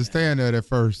 I didn't understand that at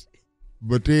first.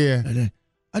 But then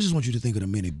I just want you to think of the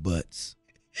many butts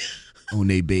on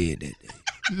their bed that day.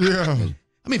 Yeah.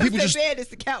 I mean, people just bed is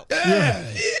the couch. Yeah.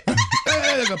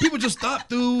 People just stop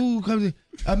through.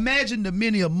 Imagine the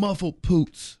many of muffled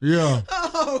poots. Yeah.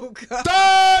 Oh God.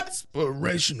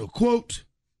 Thought-spirational quote.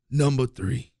 Number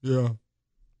 3. Yeah.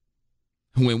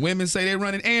 When women say they're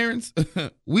running errands,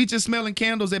 we just smelling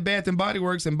candles at Bath and Body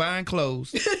Works and buying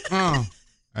clothes.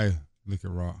 Hey, look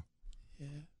at Rob.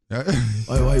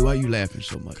 Why you laughing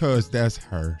so much? Because that's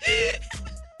her.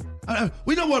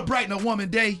 We know what brighten a woman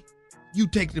day. You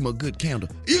take them a good candle.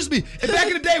 It used to be back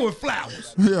in the day with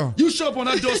flowers. Yeah. You show up on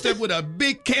her doorstep with a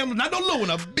big candle, not no little one,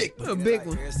 a big one. A big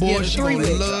one. Boy, yeah, she gonna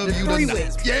love you. 3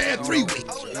 weeks. Yeah, 3 weeks.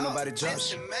 Ain't nobody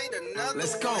jumps.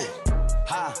 Let's go.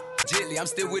 Hi, gently. I'm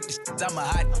still with the I'm a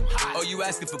hot. Oh, you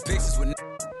asking for pictures with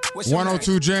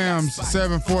 102 Jams,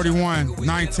 741,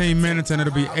 19 minutes, and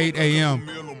it'll be 8 a.m.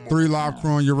 3 Live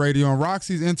Crew on your radio. And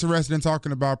Roxy's interested in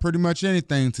talking about pretty much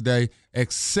anything today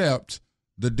except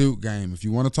the Duke game. If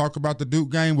you want to talk about the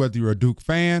Duke game, whether you're a Duke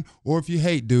fan or if you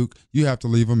hate Duke, you have to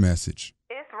leave a message.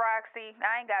 It's Roxy.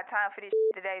 I ain't got time for this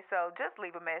today, so just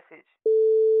leave a message.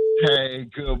 Hey,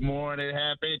 good morning.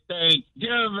 Happy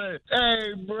Thanksgiving.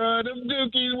 Hey, bro, them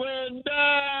Dookies went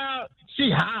down. She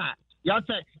hot.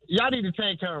 Y'all need to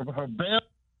take her belt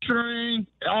string,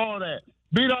 all that.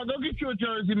 B-Dog, go get you a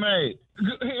jersey made.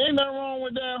 Ain't nothing wrong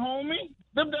with that, homie.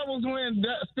 Them Devils win.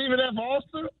 Stephen F.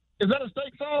 Austin. Is that a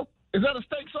steak sauce? Is that a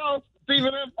steak sauce?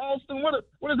 Stephen F. Austin? What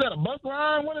is that, a buck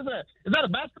line? What is that? Is that a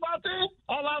basketball team?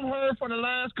 All I've heard for the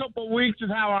last couple of weeks is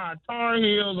how our Tar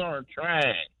Heels are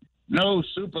trash. No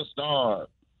superstars.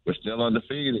 We're still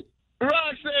undefeated.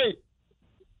 Roxy,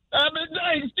 happy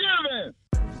Thanksgiving.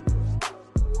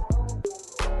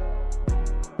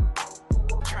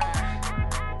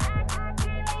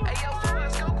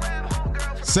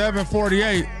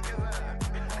 7:48.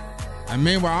 And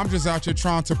meanwhile, I'm just out here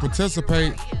trying to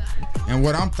participate And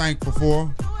what I'm thankful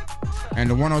for, and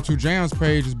the 102 Jams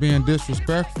page is being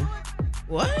disrespectful.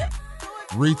 What?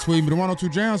 Retweet me. The 102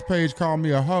 Jams page called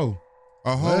me a hoe.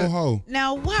 A hoe.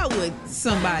 Now, why would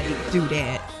somebody do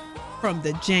that from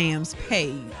the Jams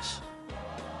page?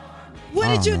 What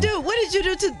did you do? What did you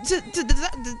do to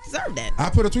deserve that? I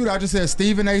put a tweet. I just said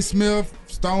Stephen A. Smith,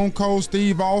 Stone Cold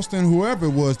Steve Austin, whoever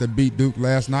it was that beat Duke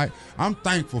last night. I'm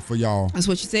thankful for y'all. That's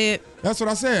what you said? That's what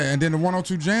I said. And then the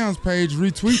 102 Jams page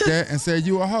retweet that and said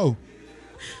you a hoe.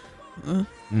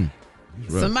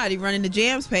 Somebody running the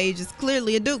Jams page is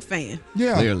clearly a Duke fan.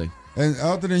 Yeah. Clearly. And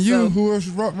other than you, who else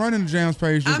is running the Jams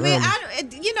page? I mean,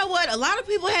 you know what? A lot of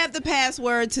people have the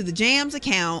password to the Jams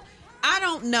account. I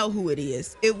don't know who it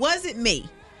is. It wasn't me.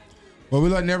 Well, we're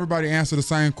letting everybody answer the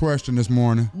same question this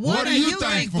morning. What are you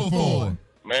thankful for?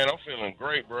 Man, I'm feeling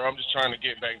great, bro. I'm just trying to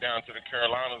get back down to the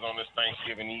Carolinas on this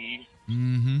Thanksgiving Eve.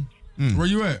 Mm-hmm. Where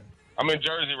you at? I'm in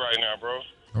Jersey right now, bro.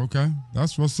 Okay,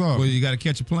 that's what's up. Well, you got to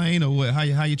catch a plane or what? How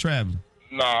you traveling?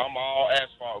 Nah, I'm all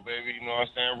asphalt, baby. You know what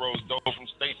I'm saying? Roads dole from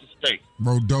state to state.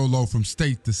 Rodolo from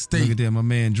state to state. Look at that, my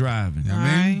man driving. All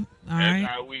right. That's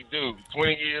how we do.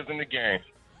 20 years in the game.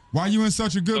 Why you in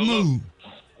such a good mood?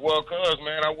 Well, cuz,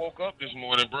 man, I woke up this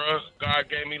morning, bro. God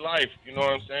gave me life. You know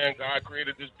what I'm saying? God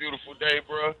created this beautiful day,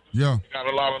 bro. Yeah. Got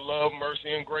a lot of love,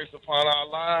 mercy, and grace upon our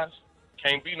lives.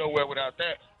 Can't be nowhere without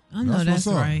that. I know that's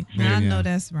right. Yeah, I know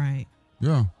that's right.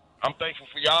 Yeah. I'm thankful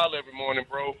for y'all every morning,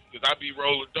 bro, because I be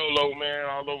rolling dolo, man,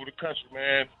 all over the country,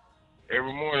 man.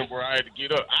 Every morning, bro, I had to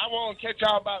get up. I won't catch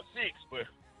y'all about 6, but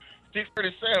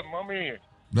 6:37, I'm in.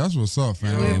 That's what's up,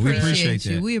 fam. Yeah, we appreciate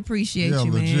you. that. We appreciate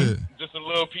you, legit. man. Just a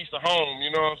little piece of home,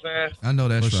 you know what I'm saying? I know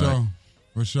that's For right. sure.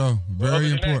 For sure. Very Other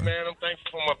than important. that, man, I'm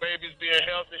thankful for my babies being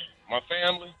healthy, my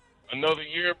family, another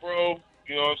year, bro.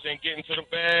 You know what I'm saying? Getting to the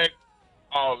bag,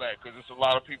 all that, because it's a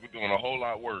lot of people doing a whole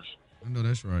lot worse. I know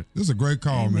that's right. This is a great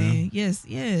call, man. Yes.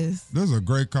 This is a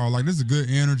great call. Like, this is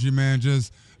good energy, man.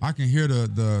 Just, I can hear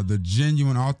the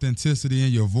genuine authenticity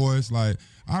in your voice. Like,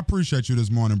 I appreciate you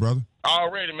this morning, brother.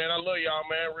 Already, man. I love y'all,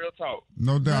 man. Real talk.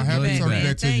 No doubt. Happy Turkey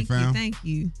Day to you, fam. Thank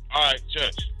you. All right,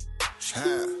 church.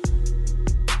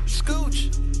 Scooch.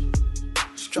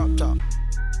 Drop top.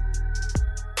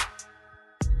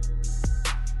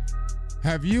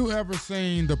 Have you ever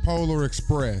seen the Polar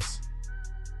Express?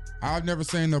 I've never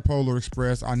seen the Polar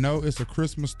Express. I know it's a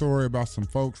Christmas story about some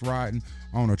folks riding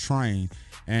on a train.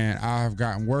 And I've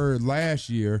gotten word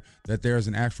last year that there's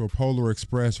an actual Polar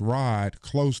Express ride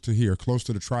close to here, close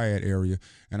to the Triad area.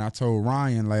 And I told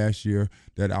Ryan last year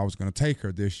that I was going to take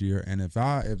her this year. And if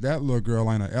that little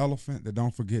girl ain't an elephant that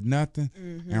don't forget nothing,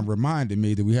 and reminded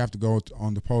me that we have to go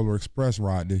on the Polar Express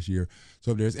ride this year.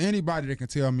 So if there's anybody that can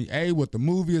tell me, A, what the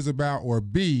movie is about, or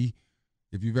B,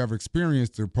 if you've ever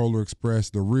experienced the Polar Express,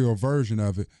 the real version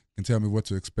of it, can tell me what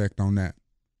to expect on that.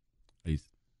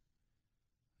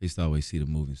 I used to always see the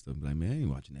movie and stuff. Like, man, I ain't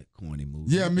watching that corny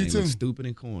movie. Yeah, me That too. looks stupid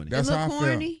and corny. That's how I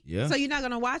corny? felt. Yeah. So you're not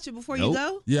going to watch it before you Nope.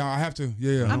 go? Yeah, I have to.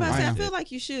 Yeah. I'm about to say, I am. feel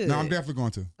like you should. No, I'm definitely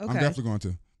going to. I'm Okay. definitely going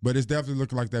to. But it's definitely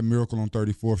looking like that Miracle on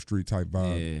 34th Street type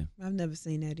vibe. Yeah. I've never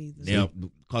seen that either. Yeah,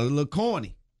 because it look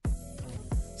corny.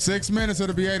 6 minutes,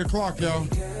 it'll be 8 o'clock, y'all.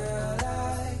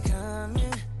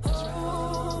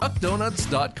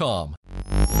 DuckDonuts.com.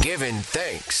 Giving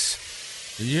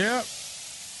thanks. Yep.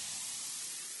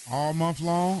 All month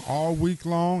long, all week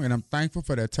long, and I'm thankful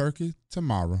for that turkey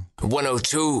tomorrow.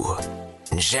 102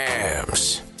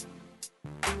 Jams.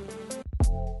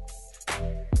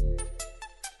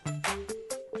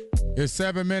 It's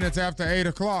 7 minutes after 8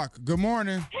 o'clock. Good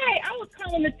morning. Hey, I was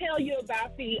calling to tell you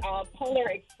about the Polar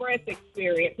Express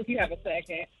experience, if you have a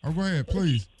second. Oh, go ahead,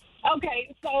 please.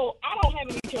 Okay, so I don't have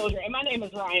any children, and my name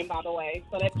is Ryan, by the way,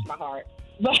 so that's my heart.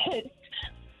 But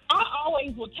I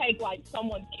always will take, like,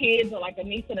 someone's kids or, like, a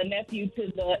niece and a nephew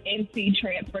to the NC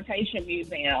Transportation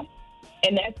Museum,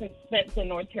 and that's in Spencer,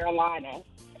 North Carolina.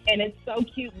 And it's so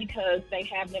cute because they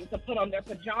have them to put on their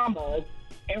pajamas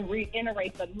and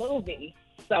reiterate the movie.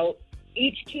 So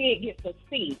each kid gets a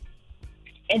seat,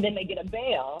 and then they get a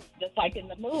bell, just like in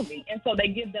the movie. And so they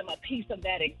give them a piece of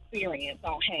that experience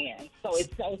on hand. So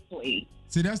it's so sweet.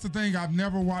 See, that's the thing. I've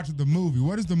never watched the movie.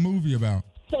 What is the movie about?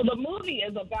 So the movie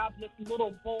is about this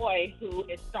little boy who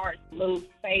starts to lose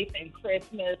faith in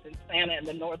Christmas and Santa and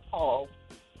the North Pole,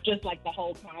 just like the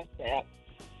whole concept.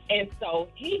 And so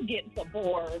he gets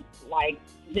aboard, like,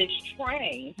 this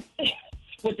train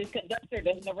with the conductor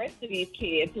and the rest of these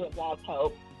kids who have lost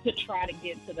hope to try to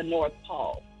get to the North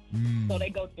Pole. So they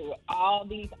go through all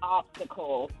these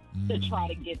obstacles to try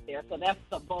to get there. So that's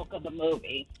the bulk of the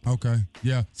movie. Okay,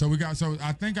 yeah. So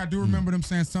I think I do remember them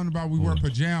saying something about we wear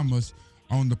pajamas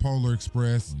on the Polar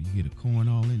Express. You get a corn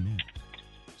all in there.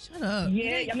 Shut up.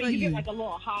 Yeah, I mean, you get like a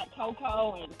little hot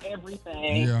cocoa and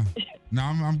everything. Yeah. Now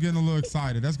I'm getting a little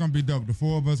excited. That's gonna be dope. The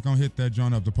four of us gonna hit that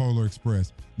joint up, the Polar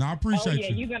Express. Now I appreciate yeah,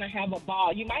 you. you're gonna have a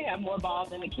ball. You might have more balls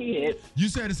than the kids. You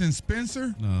said it's in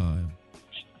Spencer?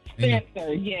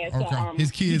 Spencer, yes. Okay.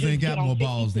 His kids ain't got more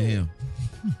balls than him.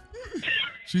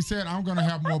 She said I'm gonna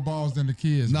have more balls than the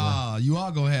kids. Nah, bro. you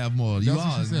are gonna have more. You That's what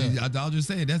are. she said. I'll just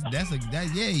say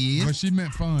that yeah, he is. But she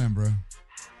meant fun, bro.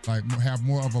 Like have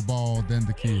more of a ball than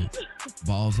the kids.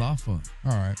 Balls are fun.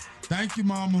 All right. Thank you,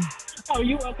 Mama. Oh,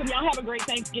 you're welcome. Y'all have a great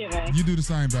Thanksgiving. You do the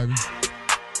same, baby.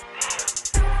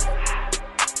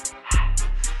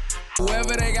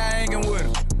 Whoever they got hanging with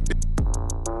them.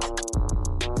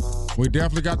 We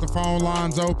definitely got the phone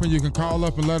lines open. You can call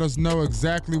up and let us know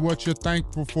exactly what you're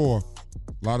thankful for.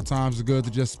 A lot of times it's good to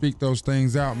just speak those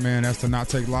things out, man. That's to not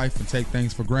take life and take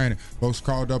things for granted. Folks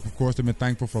called up, of course, they've been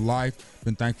thankful for life,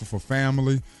 been thankful for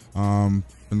family, been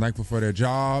thankful for their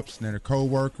jobs and their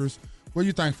co-workers. What are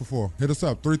you thankful for? Hit us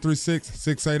up,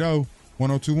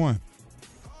 336-680-1021.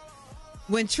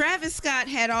 When Travis Scott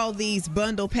had all these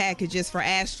bundle packages for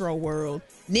Astroworld,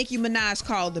 Nicki Minaj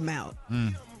called him out.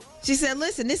 She said,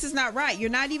 listen, this is not right.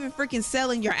 You're not even freaking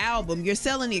selling your album. You're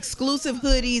selling exclusive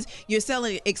hoodies. You're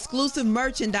selling exclusive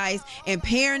merchandise and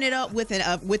pairing it up with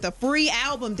a free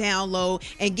album download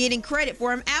and getting credit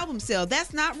for an album sale.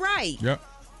 That's not right. Yep.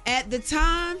 At the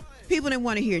time, people didn't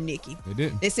want to hear Nicki. They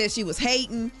didn't. They said she was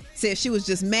hating, said she was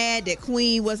just mad that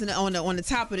Queen wasn't on the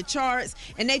top of the charts,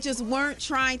 and they just weren't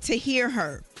trying to hear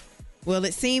her. Well,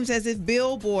 it seems as if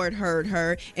Billboard heard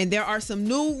her, and there are some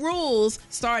new rules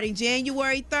starting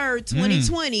January 3rd,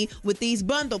 2020 with these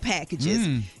bundle packages.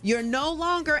 You're no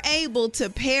longer able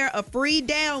to pair a free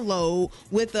download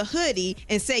with a hoodie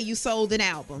and say you sold an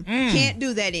album. Can't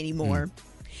do that anymore.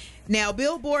 Now,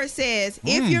 Billboard says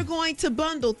if you're going to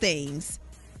bundle things,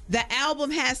 the album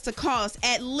has to cost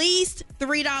at least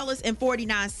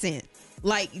 $3.49.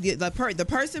 Like the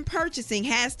person purchasing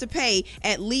has to pay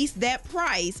at least that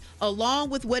price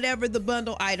along with whatever the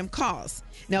bundle item costs.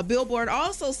 Now, Billboard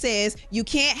also says you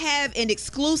can't have an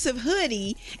exclusive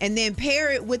hoodie and then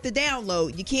pair it with the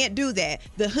download. You can't do that.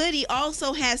 The hoodie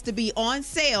also has to be on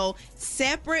sale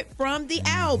separate from the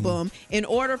album in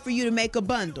order for you to make a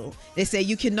bundle. They say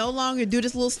you can no longer do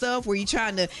this little stuff where you're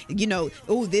trying to,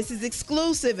 oh, this is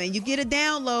exclusive and you get a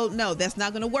download. No, that's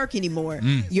not going to work anymore.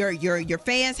 Your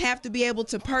fans have to be able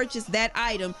to purchase that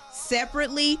item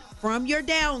separately from your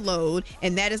download,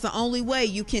 and that is the only way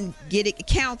you can get it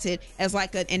counted as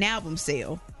like an album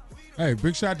sale. Hey,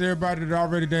 big shout to everybody that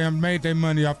already made their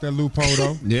money off that loophole,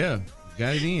 though. Yeah,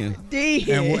 got it in.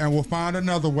 And we'll find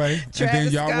another way. Travis and then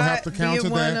y'all Scott will have to counter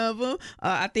being one that. of them.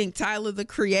 I think Tyler, the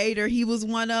Creator, he was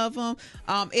one of them.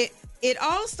 It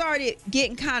all started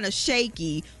getting kind of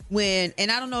shaky when,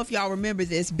 and I don't know if y'all remember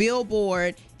this,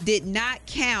 Billboard did not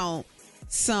count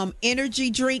some energy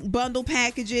drink bundle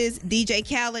packages DJ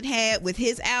Khaled had with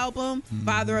his album,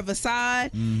 Father of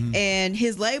Assad. And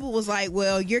his label was like,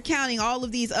 well, you're counting all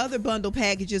of these other bundle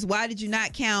packages. Why did you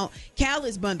not count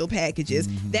Khaled's bundle packages?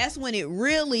 That's when it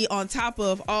really, on top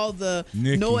of all the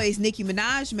noise Nicki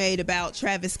Minaj made about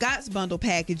Travis Scott's bundle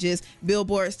packages,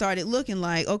 Billboard started looking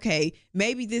like, okay,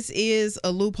 maybe this is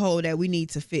a loophole that we need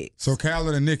to fix. So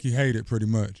Khaled and Nicki hate it pretty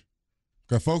much.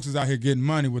 Because folks is out here getting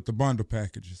money with the bundle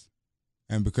packages.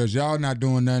 And because y'all not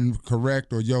doing nothing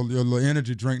correct or your little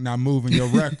energy drink not moving your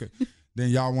record, then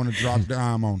y'all want to drop the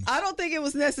dime on us. I don't think it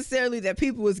was necessarily that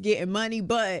people was getting money,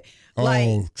 but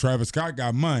Travis Scott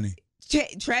got money.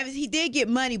 Travis, he did get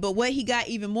money, but what he got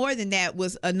even more than that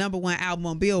was a #1 album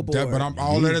on Billboard.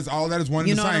 All that is one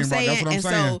and the same, right? That's what I'm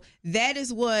saying. So that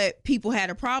is what people had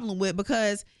a problem with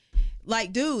because,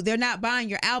 like, dude, they're not buying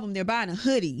your album, they're buying a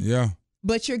hoodie. Yeah.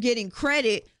 But you're getting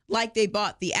credit like they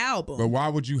bought the album. But why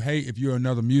would you hate if you're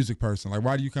another music person? Like,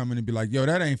 why do you come in and be like, yo,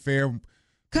 that ain't fair?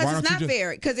 Because it's not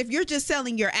fair. Because if you're just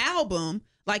selling your album,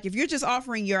 like if you're just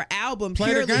offering your album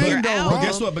play purely the game, your though, album. But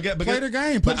guess what? Play the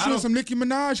game. Put you in some Nicki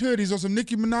Minaj hoodies or some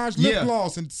Nicki Minaj lip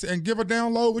gloss and give a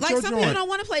download with like your some joint. people don't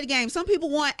want to play the game. Some people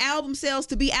want album sales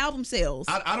to be album sales.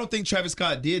 I don't think Travis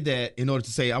Scott did that in order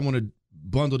to say, I want to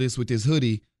bundle this with this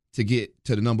hoodie to get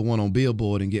to the #1 on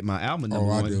Billboard and get my album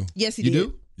 #1. I do. Yes, he did. You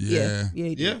do? Yeah.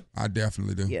 I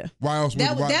definitely do. Yeah. Why else?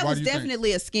 That why was do you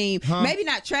definitely a scheme. Huh? Maybe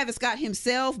not Travis Scott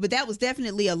himself, but that was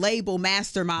definitely a label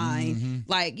mastermind.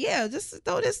 Like, yeah, just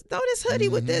throw this hoodie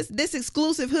with this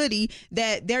exclusive hoodie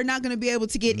that they're not going to be able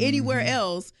to get anywhere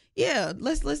else. Yeah,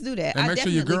 let's do that. And make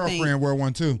sure your girlfriend wear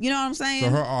one too. You know what I'm saying? So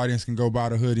her audience can go buy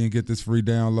the hoodie and get this free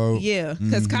download. Yeah,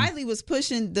 because Kylie was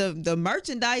pushing the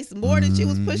merchandise more than she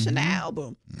was pushing the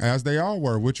album. As they all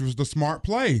were, which was the smart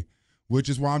play. which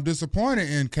is why I'm disappointed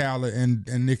in Khaled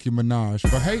and Nicki Minaj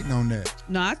for hating on that.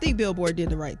 No, I think Billboard did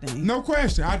the right thing. No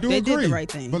question. I do They agree. did the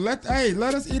right thing. But let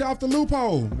us eat off the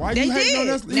loophole. Why They you hating did.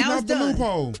 on us eating Now off it's the done.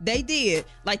 loophole? They did.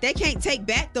 Like, they can't take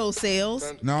back those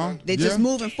sales. No. They just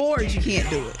moving forward. You can't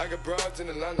do it. I got broads in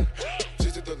Atlanta,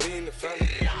 just to the lean, the family.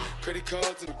 Credit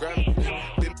cards to the Grammy.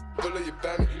 Then pull up your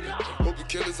banner. Hope the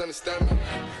killers understand me.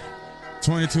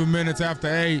 22 minutes after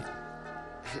 8.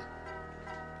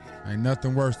 Ain't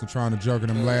nothing worse than trying to juggle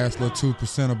them last little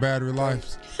 2% of battery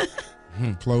lives.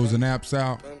 Closing apps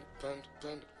out.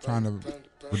 Trying to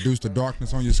reduce the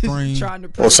darkness on your screen. Trying to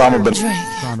push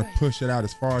it out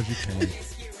as far as you can.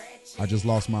 I just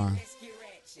lost mine.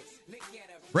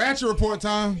 Ratchet report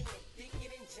time.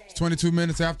 It's 22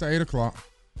 minutes after 8 o'clock.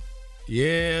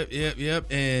 Yep.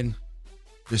 And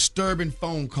disturbing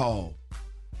phone call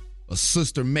a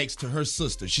sister makes to her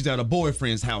sister. She's at her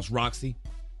boyfriend's house, Roxy,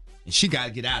 and she got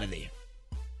to get out of there.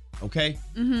 Okay?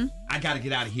 Mm-hmm. I got to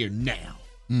get out of here now.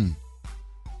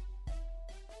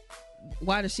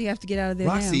 Why does she have to get out of there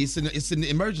Roxy, now? it's an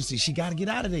emergency. She got to get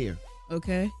out of there.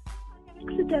 Okay.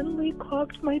 Accidentally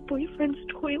clogged my boyfriend's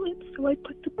toilet, so I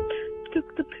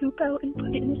took the poop out and put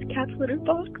it in his cat's litter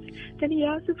box. Then he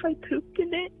asked if I pooped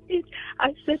in it. I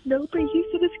said no, but he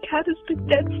said his cat has been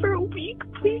dead for a week.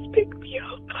 Please pick me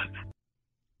up.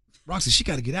 Roxy, she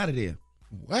got to get out of there.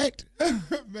 What?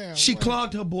 Man, she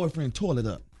clogged her boyfriend's toilet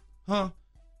up, huh?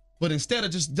 But instead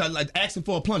of just like asking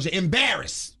for a plunger,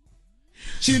 embarrassed.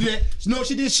 She did that. No,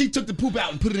 she did. She took the poop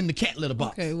out and put it in the cat litter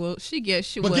box. Okay, well, she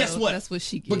gets you. But guess what? That's what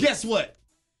she gets. But guess what?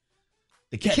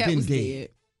 The cat been was dead.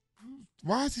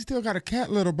 Why has he still got a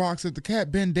cat litter box if the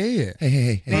cat been dead?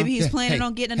 Hey. Maybe he's planning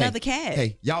on getting another cat.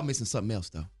 Hey, y'all missing something else,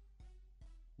 though.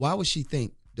 Why would she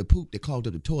think the poop that clogged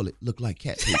up the toilet looked like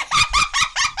cat poop?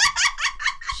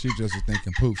 She just was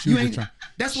thinking poop.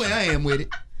 That's where I am with it.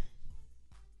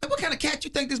 Like, what kind of cat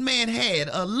you think this man had?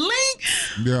 A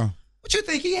lynx? Yeah. What you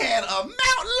think he had? A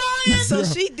mountain lion? So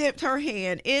she dipped her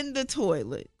hand in the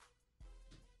toilet,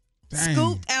 Dang.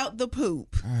 scooped out the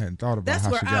poop. I hadn't thought about That's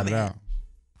how where she got I'm it at. out.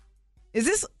 Is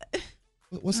this?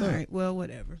 What's all up? right, well,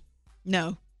 whatever.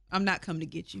 No, I'm not coming to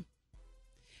get you.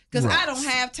 Because I don't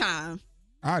have time.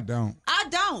 I don't.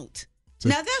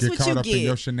 Now that's get what caught you up get. in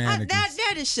your shenanigans.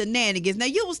 That is shenanigans. Now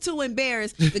you was too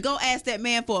embarrassed to go ask that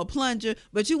man for a plunger,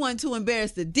 but you weren't too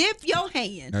embarrassed to dip your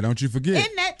hand Now don't you forget.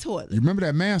 in that toilet. You remember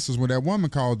that Masters when that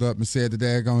woman called up and said the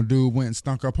daggone dude went and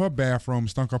stunk up her bathroom,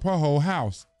 stunk up her whole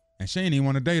house, and she ain't even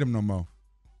want to date him no more.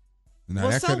 Now, Well,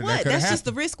 that so coulda- that what? coulda That's just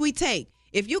happened. the risk we take.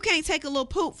 If you can't take a little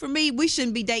poop from me, we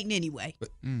shouldn't be dating anyway.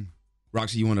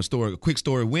 Roxy, you want a quick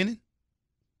story of winning?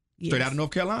 Straight Yes. out of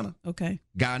North Carolina. Okay.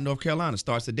 Guy in North Carolina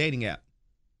starts a dating app.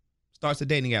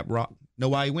 Rock. Know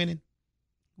why he winning?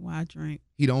 Why I drink?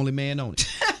 He the only man on it.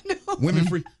 Women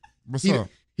free. What's he, up?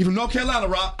 He from North Carolina,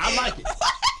 Rock. I like it.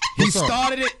 What's up?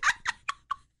 Started it.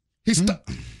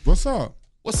 What's up?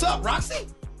 What's up, Roxy?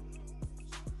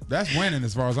 That's winning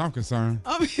as far as I'm concerned.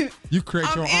 You create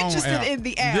I'm your own interested app. in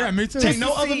the app. Yeah, me too. Take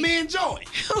no other men join.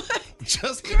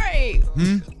 Just Great.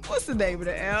 What's the name of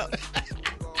the app?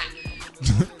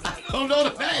 I don't know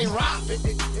the name, Rock.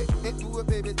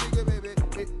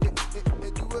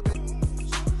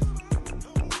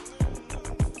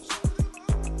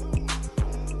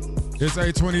 It's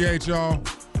 8:28, y'all.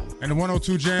 And the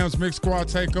 102 Jams Mix Squad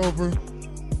Takeover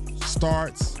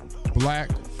starts Black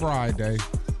Friday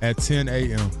at 10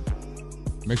 a.m.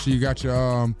 Make sure you got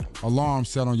your alarm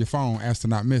set on your phone as to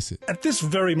not miss it. At this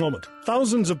very moment,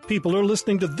 thousands of people are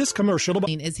listening to this commercial about...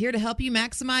 is here to help you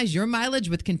maximize your mileage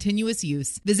with continuous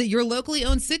use. Visit your locally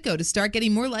owned Citgo to start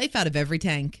getting more life out of every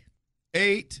tank.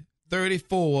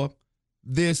 8:34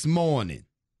 this morning.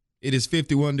 It is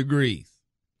 51 degrees.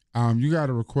 You got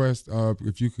a request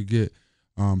if you could get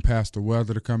Pastor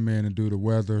Weather to come in and do the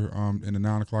weather in the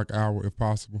 9 o'clock hour if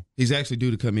possible. He's actually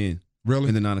due to come in. Really?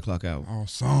 In the 9 o'clock hour.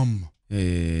 Awesome.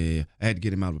 Yeah. I had to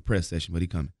get him out of a press session, but he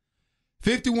coming.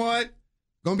 51,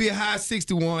 gonna be a high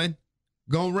 61.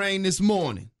 Gonna rain this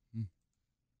morning.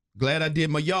 Glad I did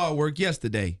my yard work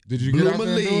yesterday. Did you get out there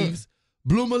and do it? leaves?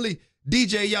 Blew my leaves.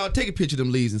 DJ, y'all take a picture of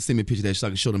them leaves and send me a picture of that so I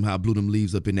can show them how I blew them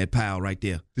leaves up in that pile right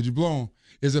there. Did you blow them?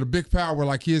 Is it a big pile where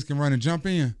like kids can run and jump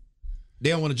in? They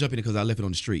don't want to jump in it because I left it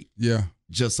on the street. Yeah.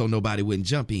 Just so nobody wouldn't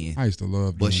jump in. I used to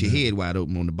love Bust doing your that. head wide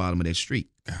open on the bottom of that street.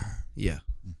 Yeah.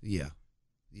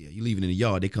 You leave it in the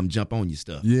yard, they come jump on your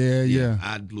stuff. Yeah.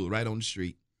 I blew it right on the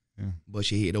street. Yeah.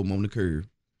 Bust your head open on the curb.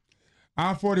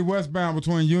 I-40 westbound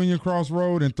between Union Cross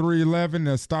Road and 311.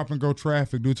 There's stop-and-go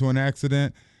traffic due to an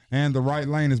accident, and the right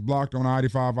lane is blocked on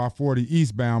I-85, I-40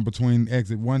 eastbound between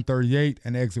exit 138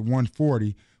 and exit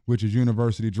 140 which is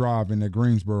University Drive in the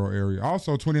Greensboro area.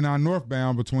 Also, 29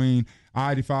 northbound between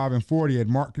I-85 and 40 at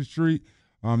Market Street.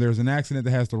 There's an accident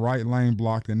that has the right lane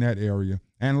blocked in that area.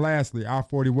 And lastly,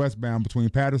 I-40 westbound between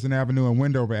Patterson Avenue and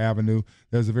Wendover Avenue.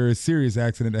 There's a very serious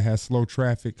accident that has slow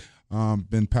traffic,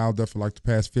 been piled up for like the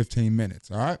past 15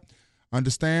 minutes. All right?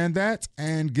 Understand that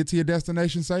and get to your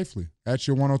destination safely. That's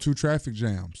your 102 traffic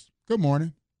jams. Good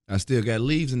morning. I still got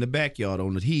leaves in the backyard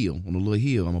on the hill, on the little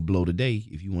hill. I'm going to blow today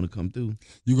if you want to come through.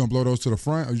 You going to blow those to the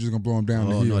front or you just going to blow them down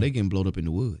the hill? Oh, no, they getting blowed up in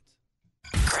the woods.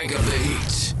 Crank up the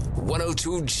heat.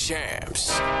 102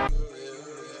 Jams.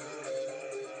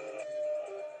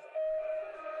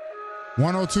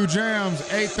 102 Jams,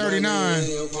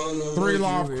 8:39. 3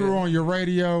 Live Crew on your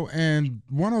radio. And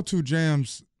 102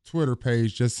 Jams Twitter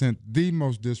page just sent the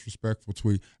most disrespectful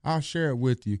tweet. I'll share it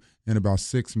with you in about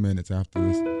 6 minutes after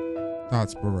this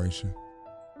Thoughtspiration.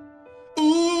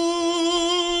 Ooh,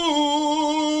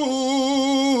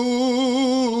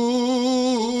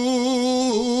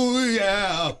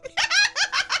 yeah.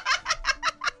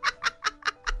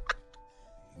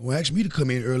 Well, ask me to come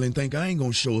in early and think I ain't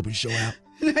going to show up and show out.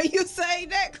 Now you say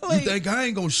that, Cleve. You think I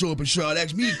ain't going to show up and show out?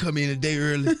 Ask me to come in a day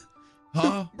early.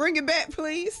 Huh? Bring it back,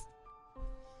 please.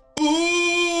 Ooh,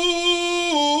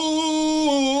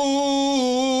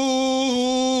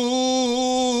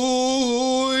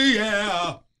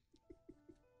 yeah.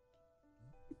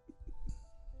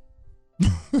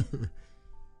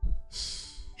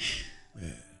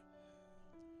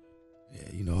 Yeah,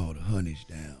 you know all the honeys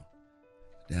down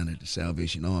at the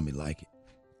Salvation Army like it.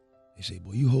 They say,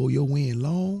 boy, you hold your wind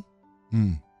long,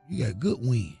 you got good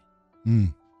wind.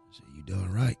 I say, you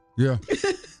done right. Yeah.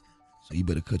 So you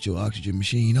better cut your oxygen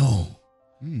machine on.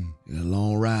 You got a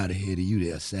long ride ahead of you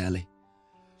there, Sally.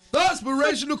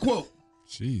 Inspirational quote.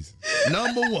 Jesus.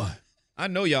 Number 1. I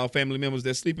know y'all family members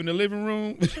that sleep in the living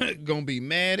room gonna be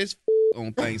mad as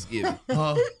on Thanksgiving.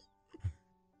 Huh?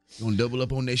 Gonna double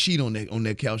up on that sheet on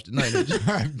that couch tonight.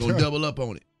 Gonna double up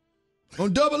on it.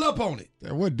 Gonna double up on it.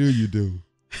 What do? You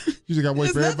just gotta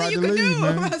wait for everybody to leave,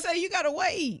 man. I'm about to say, you gotta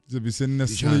wait. Just be sitting there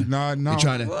sleep, nodding off.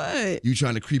 You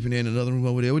trying to creep in another room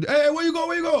over there. Hey, where you go?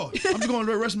 Where you go? I'm just going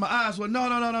to rest my eyes. Well,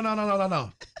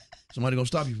 no. Somebody gonna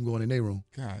stop you from going in their room.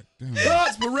 God damn.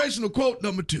 Inspirational quote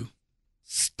number 2.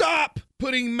 Stop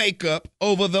putting makeup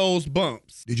over those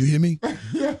bumps. Did you hear me?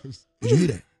 Yes. Did you hear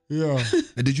that? Yeah.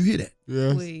 Did you hear that?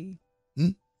 Yes. Please.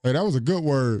 Hey, that was a good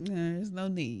word. There's no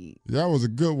need. That was a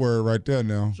good word right there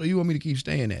now. So you want me to keep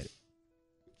staring at it?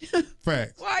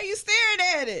 Facts. Why are you staring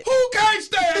at it? Who can't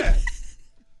stare at it?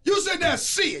 You sit there,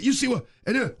 see it. You see what?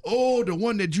 And then, the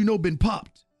one that you know been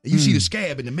popped. And you see the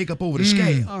scab and the makeup over the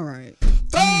scab. All right.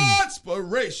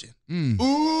 Thoughtspiration.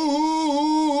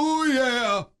 Ooh,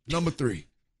 yeah. Number 3.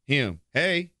 Him.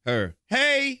 Hey, her.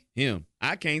 Hey, him.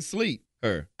 I can't sleep.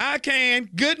 Her. I can.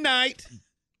 Good night.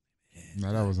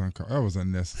 No, that was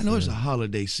unnecessary. I know it's a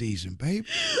holiday season, babe.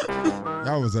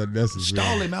 That was unnecessary.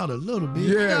 Stall him out a little bit.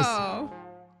 Yes. No.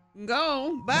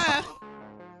 Go. Bye.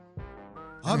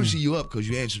 Obviously, you up because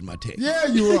you answered my text. Yeah,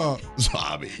 you up. So,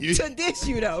 I mean, To dish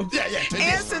you, though. Yeah, to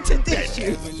Answer to dish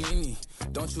you.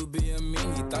 Don't you be a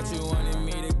meanie. Thought you wanted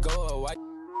me to go away.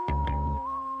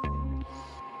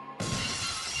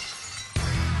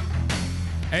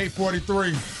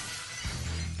 $8:43.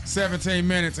 17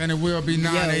 minutes, and it will be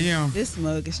 9 a.m. This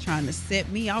mug is trying to set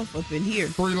me off up in here.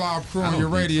 3 Live Crew on your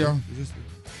radio.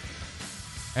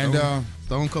 And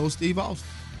Stone Cold Steve Austin.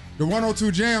 The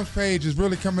 102 Jams page is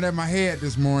really coming at my head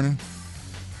this morning.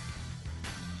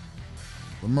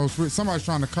 Somebody's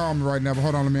trying to call me right now, but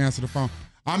hold on, let me answer the phone.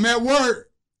 I'm at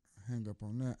work. Hang up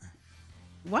on that.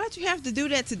 Why'd you have to do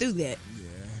that to do that? Yeah.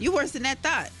 You worse than that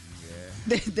thought.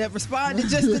 Yeah. that responded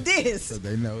just to this. So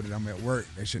they know that I'm at work.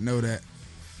 They should know that.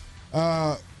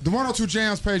 The 102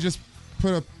 Jams page just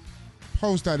put a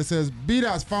post out that says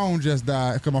B-Dot's phone just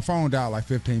died because my phone died like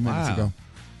 15 minutes ago.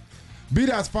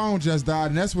 B-Dot's phone just died,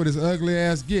 and that's what his ugly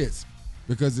ass gets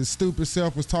because his stupid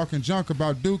self was talking junk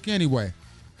about Duke anyway.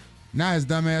 Now his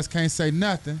dumb ass can't say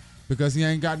nothing because he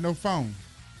ain't got no phone.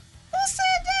 Who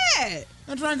said that?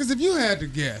 I'm trying, because if you had to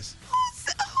guess,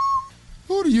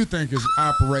 who do you think is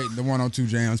operating the 102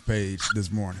 Jams page this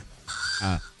morning?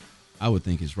 I would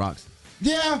think it's Roxy.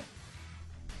 Yeah.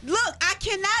 Look, I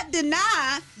cannot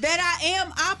deny that I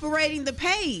am operating the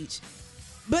page.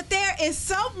 But there is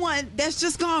someone that's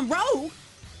just gone rogue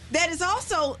that is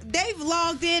also, they've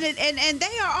logged in and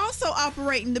they are also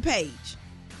operating the page.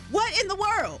 What in the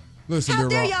world? Listen, how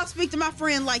dare y'all speak to my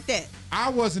friend like that? I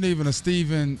wasn't even a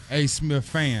Stephen A. Smith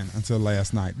fan until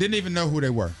last night. Didn't even know who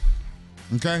they were.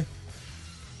 Okay?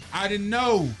 I didn't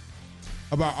know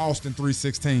about Austin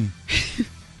 316.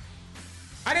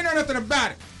 I didn't know nothing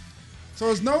about it. So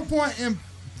there's no point in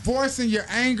voicing your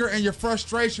anger and your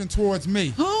frustration towards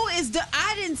me.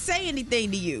 I didn't say anything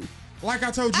to you. Like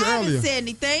I told you I earlier. didn't say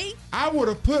anything. I would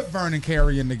have put Vernon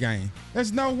Carey in the game.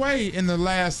 There's no way in the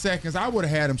last seconds I would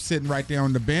have had him sitting right there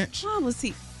on the bench. Why was he?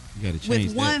 You gotta change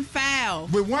With one foul.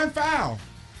 With one foul.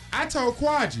 I told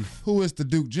Quadji, who is the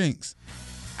Duke Jinx,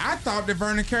 I thought that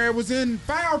Vernon Carey was in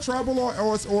foul trouble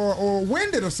or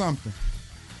winded or something.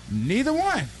 Neither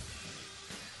one.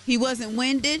 He wasn't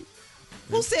winded?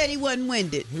 Who said he wasn't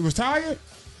winded? He was tired.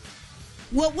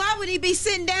 Well, why would he be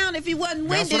sitting down if he wasn't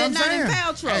That's winded what and I'm not saying. in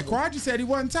foul trouble? Hey, Quadji said he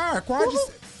wasn't tired.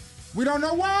 We don't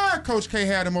know why Coach K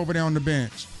had him over there on the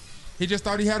bench. He just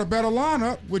thought he had a better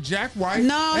lineup with Jack White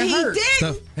No, and he Hurt.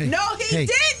 didn't. No, he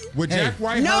didn't. With Jack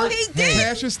White, No, Hurt, he didn't.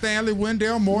 Cassius Stanley,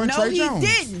 Wendell Moore, and No, Trey he Jones.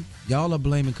 didn't. Y'all are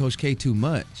blaming Coach K too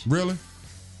much. Really?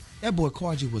 That boy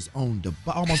Quadji was on the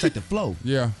almost at the flow.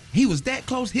 Yeah. He was that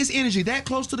close. His energy that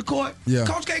close to the court. Yeah.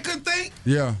 Coach K couldn't think.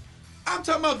 Yeah. I'm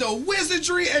talking about the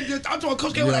wizardry, and I'm talking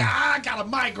Coach K was like, I got a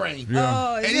migraine. Yeah.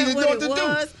 Oh, And is he that didn't what know it what to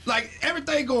was? do. Like,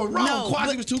 everything going wrong.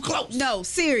 Quadji was too close. No,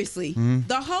 seriously. Mhm.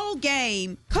 The whole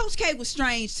game, Coach K was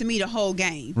strange to me the whole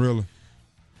game. Really?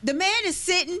 The man is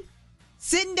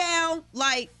sitting down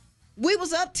like we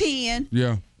was up 10.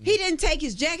 Yeah. He didn't take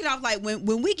his jacket off. Like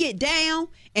when we get down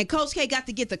and Coach K got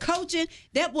to get the coaching,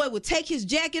 that boy would take his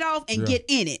jacket off and Yeah. get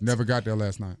in it. Never got there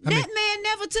last night. That man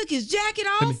never took his jacket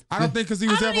off. I don't think because he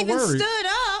was I don't ever even worried. stood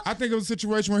up. I think it was a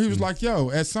situation where he was like, yo,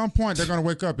 at some point they're going to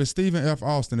wake up. It's Stephen F.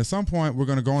 Austin. At some point we're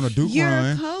going to go on a Duke You're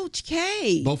run. Coach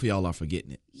K. Both of y'all are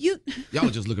forgetting it. Y'all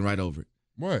are just looking right over it.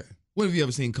 What? When have you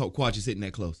ever seen Quadji sitting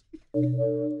that close?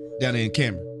 Down there in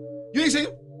Cameron. You ain't seen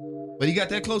him? But he got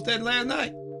that close that last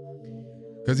night.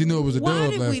 Because he knew it was a Why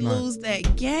dub did last we night. lose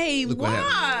that game? Look what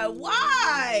Why?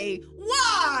 Why?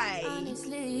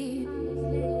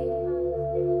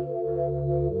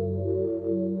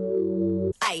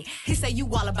 Ay, he say you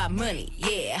all about money.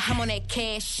 Yeah, I'm on that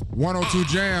cash. 102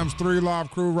 Jams, 3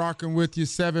 Live Crew rocking with you.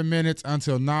 7 minutes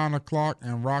until 9 o'clock.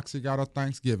 And Roxy got her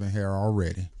Thanksgiving hair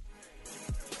already.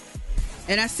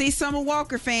 And I see Summer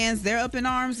Walker fans, they're up in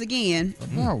arms again.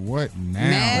 About what now?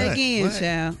 Mad again,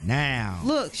 child. Now.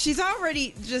 Look, she's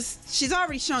already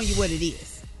shown you what it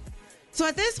is. So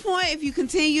at this point, if you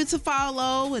continue to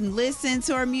follow and listen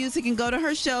to her music and go to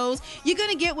her shows, you're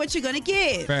going to get what you're going to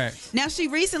get. Facts. Now, she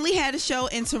recently had a show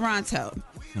in Toronto.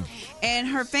 And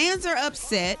her fans are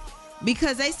upset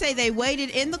because they say they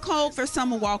waited in the cold for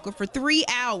Summer Walker for 3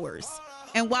 hours.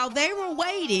 And while they were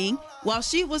waiting, while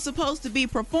she was supposed to be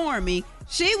performing,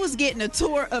 she was getting a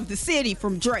tour of the city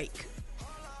from Drake.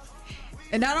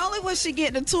 And not only was she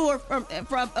getting a tour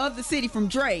of the city from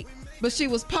Drake, but she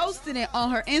was posting it on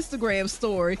her Instagram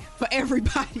story for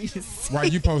everybody to see. Why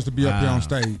you supposed to be up there on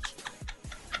stage?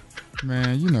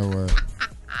 Man, you know what?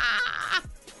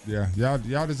 Yeah,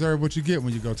 y'all deserve what you get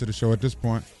when you go to the show at this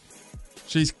point.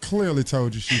 She's clearly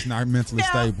told you she's not mentally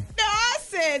stable. No, I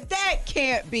said that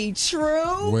can't be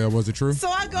true. Well, was it true? So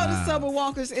I go to Summer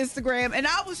Walker's Instagram and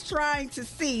I was trying to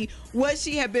see what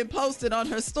she had been posted on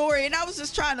her story, and I was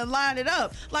just trying to line it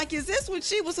up. Like, is this what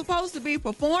she was supposed to be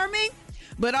performing?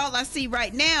 But all I see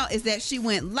right now is that she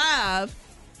went live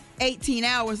 18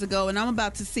 hours ago, and I'm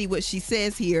about to see what she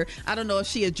says here. I don't know if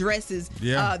she addresses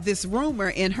this rumor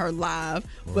in her live,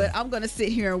 but I'm going to sit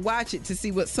here and watch it to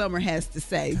see what Summer has to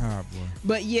say. God, boy.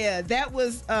 But yeah, that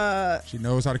was... She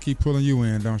knows how to keep pulling you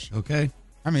in, don't she? Okay.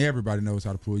 I mean, everybody knows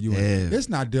how to pull you in. Yeah. It's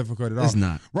not difficult at all. It's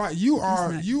not. Right, you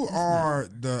are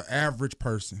the average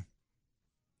person.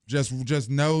 Just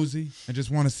nosy and just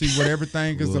want to see what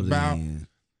everything is about.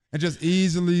 And just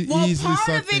easily part sucked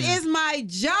of it in. is my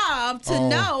job to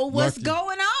know what's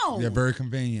going on. Yeah, very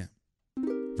convenient.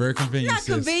 Very convenient, Not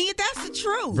sis. convenient. That's the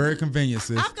truth. Very convenient,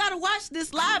 sis. I've got to watch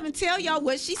this live and tell y'all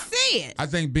what she said. I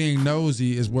think being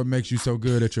nosy is what makes you so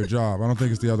good at your job. I don't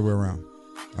think it's the other way around.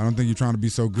 I don't think you're trying to be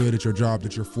so good at your job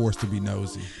that you're forced to be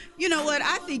nosy. You know what?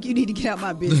 I think you need to get out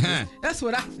my business. That's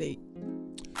what I think.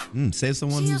 Say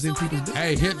someone who's into this.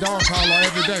 Hey, hit dog holler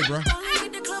every day, bro.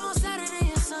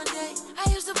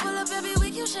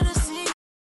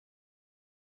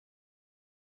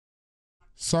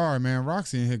 Sorry, man.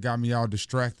 Roxy in here got me all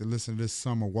distracted listening to this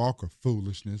Summer Walker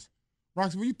foolishness.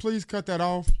 Roxy, will you please cut that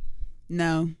off?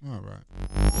 No. All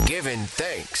right. Giving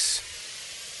thanks.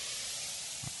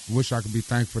 Wish I could be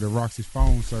thankful that Roxy's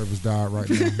phone service died right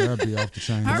now. That'd be off the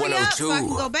chain. Hurry up so I can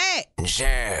go back.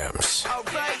 Jams. All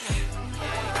right.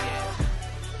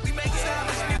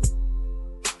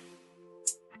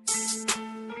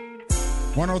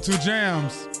 102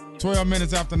 Jams, 12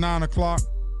 minutes after 9 o'clock,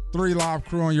 3 Live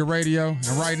Crew on your radio. And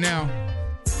right now,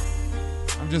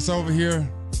 I'm just over here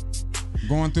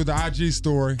going through the IG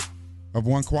story of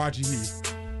one Kwaji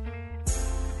Heath.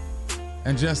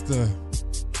 And just the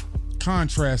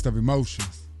contrast of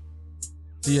emotions.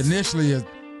 He initially had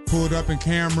pulled up in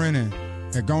Cameron and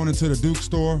had gone into the Duke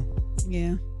store.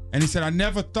 Yeah. And he said, I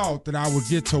never thought that I would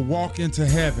get to walk into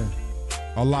heaven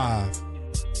alive.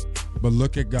 But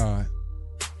look at God.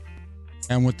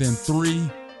 And within 3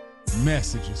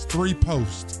 messages, 3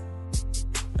 posts,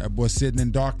 that boy sitting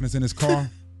in darkness in his car,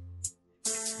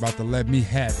 about to let me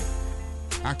have it.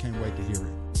 I can't wait to hear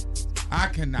it. I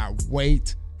cannot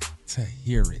wait to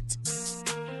hear it.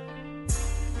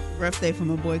 Rough day for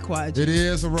my boy Kwaji. It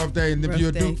is a rough day. And if you're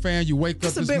a Duke fan, you wake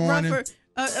up this morning.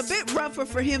 A bit rougher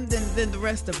for him than the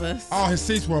rest of us. Oh, his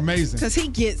seats were amazing. Because he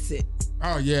gets it.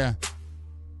 Oh, yeah.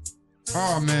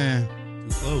 Oh, man.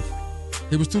 Too close.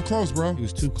 He was too close, bro. He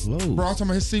was too close. Bro, I'm talking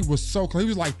about his seat was so close. He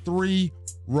was like 3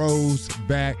 rows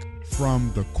back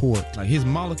from the court. Like his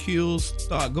molecules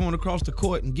start going across the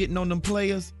court and getting on them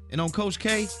players and on Coach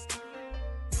K.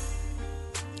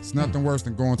 It's nothing worse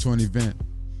than going to an event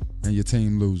and your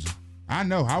team losing. I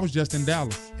know. I was just in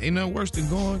Dallas. Ain't nothing worse than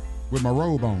going with my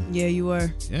robe on. Yeah, you were.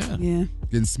 Yeah. Yeah.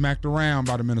 Getting smacked around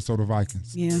by the Minnesota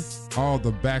Vikings. Yeah. All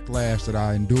the backlash that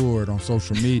I endured on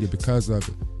social media because of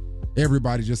it.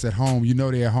 Everybody just at home. You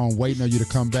know they're at home waiting on you to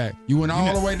come back. You went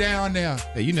all the way down there.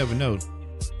 Hey, you never know.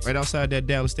 Right outside that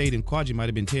Dallas Stadium, Kwaji might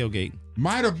have been tailgating.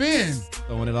 Might have been.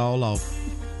 Throwing it all off.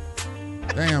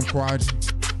 Damn,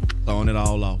 Kwaji. Throwing it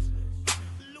all off.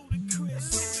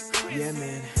 Yeah,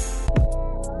 man.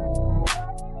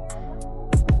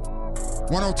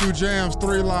 102 Jams,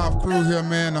 3 Live crew here,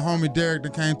 man. The homie Derek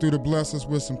that came through to bless us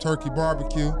with some turkey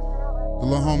barbecue. The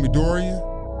little homie Dorian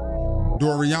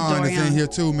is in here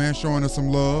too, man, showing us some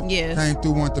love. Yes. Came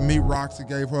through, wanted to meet Roxy,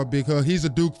 gave her a big hug. He's a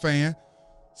Duke fan,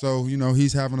 so, you know,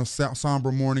 he's having a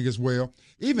somber morning as well.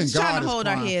 Even He's God trying to is hold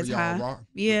our crying heads for y'all, high. Rock.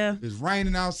 Yeah. It's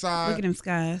raining outside. Look at them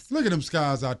skies. Look at them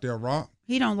skies out there, Rock.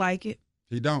 He don't like it.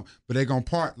 He don't. But they're going to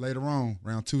part later on,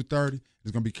 around 2:30.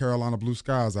 There's going to be Carolina blue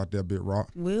skies out there, Big Rock.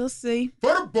 We'll see.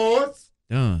 For the boys.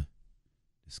 Done.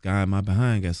 The sky in my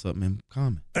behind got something in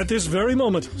common. At this very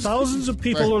moment, thousands of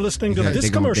people are listening to this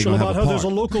They're commercial gonna about how have a there's a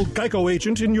park. local Geico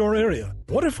agent in your area.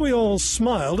 What if we all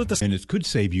smiled at the... And it could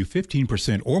save you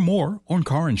 15% or more on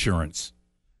car insurance.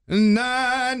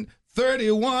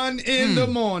 9:31 in the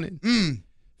morning.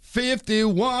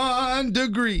 51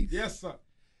 degrees. Yes, sir.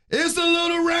 It's a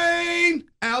little rain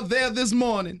out there this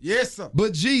morning. Yes, sir.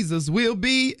 But Jesus will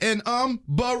be an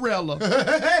umbrella.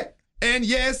 And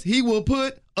yes, he will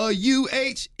put a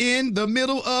UH in the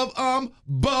middle of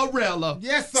umbrella.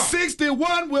 Yes, sir.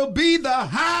 61 will be the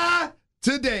high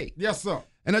today. Yes, sir.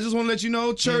 And I just want to let you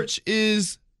know, church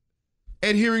is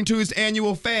adhering to its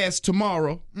annual fast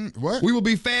tomorrow. What? We will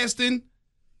be fasting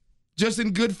just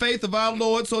in good faith of our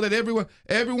Lord so that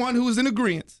everyone who is in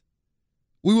agreement,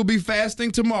 we will be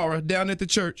fasting tomorrow down at the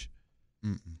church.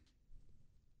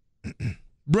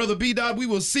 Brother B-Dot, we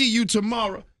will see you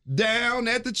tomorrow down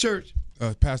at the church.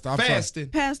 Pastor, I'm fasting.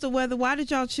 Pastor Weather, why did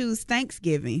y'all choose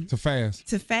Thanksgiving? To fast.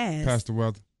 To fast. Pastor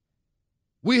Weather.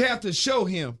 We have to show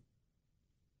him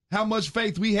how much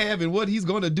faith we have in what he's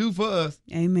going to do for us.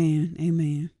 Amen.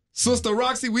 Amen. Sister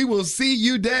Roxy, we will see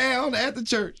you down at the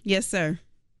church. Yes, sir.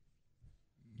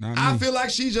 I feel like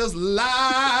she just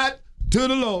lied to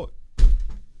the Lord.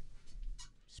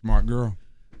 Smart girl.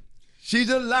 She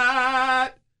just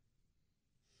lied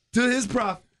to his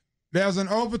prophet. There's an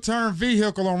overturned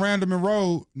vehicle on Randleman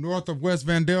Road, north of West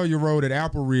Vandalia Road at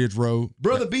Apple Ridge Road.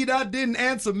 Brother B-Dot didn't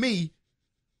answer me.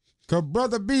 Because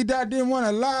Brother B-Dot didn't want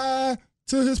to lie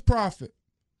to his prophet.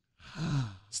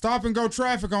 Stop and go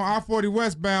traffic on I-40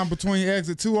 westbound between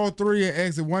exit 203 and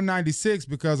exit 196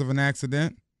 because of an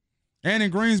accident. And in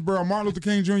Greensboro, Martin Luther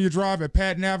King Jr. Drive at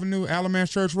Patton Avenue,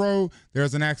 Alamance Church Road,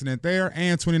 there's an accident there.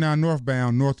 And 29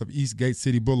 northbound, north of Eastgate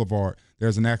City Boulevard,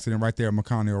 there's an accident right there at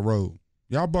McConnell Road.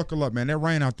 Y'all buckle up, man. That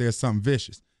rain out there is something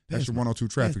vicious. That's your 102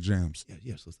 traffic jams.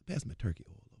 Yeah, sister. Pass my turkey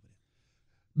oil over there.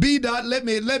 B-Dot, let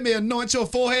me anoint your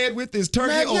forehead with this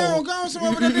turkey oil. Man, go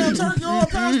somewhere with that damn turkey oil,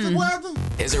 Pastor Weather.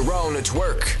 Is it wrong to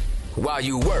twerk while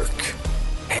you work?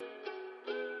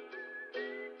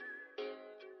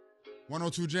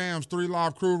 102 Jams, 3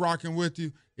 Live crew rocking with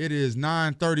you. It is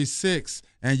 9:36,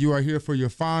 and you are here for your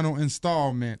final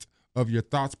installment of your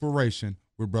Thoughtspiration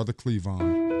with Brother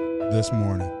Cleavon this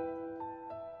morning.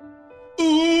 Ooh,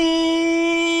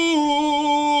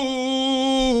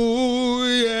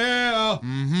 yeah.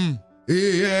 Mm-hmm.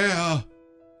 Yeah.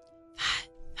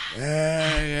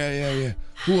 Yeah.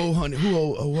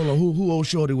 Who old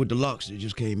shorty with the locks that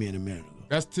just came in a minute ago?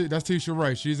 That's Tisha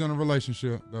Ray. She's in a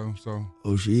relationship though, so.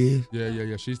 Oh, she is?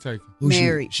 Yeah. She's taken. Who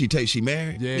married. She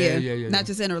married? Yeah. Not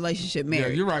just in a relationship, married.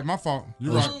 Yeah, you're right. My fault.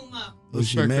 You're right. Was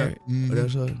she Respect married? that. Mhm. Oh,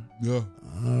 that's her? Yeah.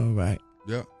 All right.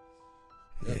 Yep.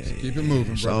 Yeah, just keep it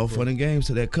moving, It's bro. all fun and games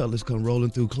till that Cutlass come rolling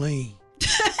through clean.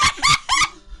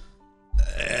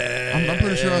 I'm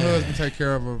pretty sure her husband take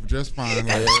care of her just fine.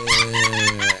 Like,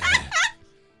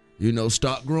 You know,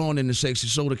 stock growing in the Sexy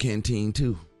Soda Canteen,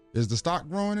 too. is the stock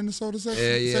growing in the soda section?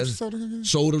 Yeah. Sexy soda canteen?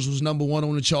 Sodas was number 1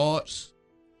 on the charts.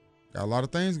 Got a lot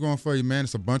of things going for you, man.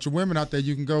 It's a bunch of women out there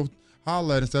you can go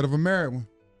holler at instead of a married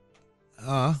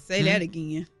one. Say that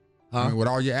again. I mean, with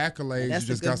all your accolades, That's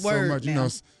you just a good got so word much. You now. know,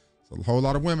 it's a whole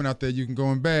lot of women out there you can go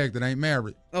and bag that ain't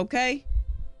married. Okay.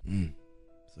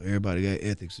 So everybody got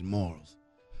ethics and morals.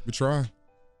 We try.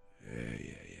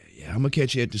 Yeah. I'm gonna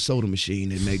catch you at the soda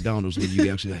machine at McDonald's when you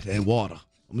actually have that water.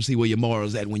 I'm gonna see where your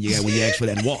morals at when you ask for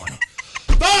that water.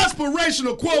 The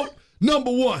inspirational quote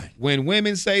number 1. When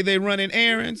women say they running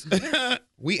errands,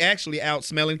 we actually out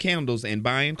smelling candles and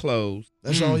buying clothes.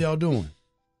 That's all y'all doing.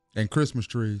 And Christmas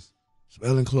trees.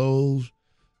 Smelling clothes,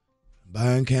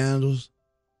 buying candles.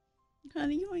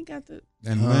 Honey, you ain't got the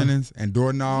And linens and you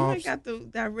doorknobs. ain't got the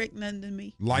direct nothing to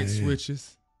me. Light Yeah.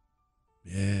 switches.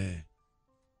 Yeah.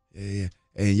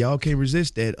 And y'all can't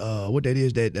resist that. What that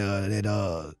is?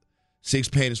 That 6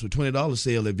 panties for $20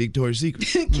 sale at Victoria's Secret.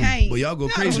 Can't. Well, y'all go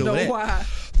I crazy don't over know that. why.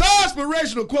 The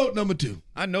inspirational quote number 2.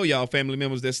 I know y'all family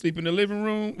members that sleep in the living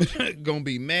room gonna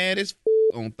be mad as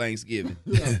on Thanksgiving.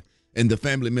 And the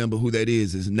family member who that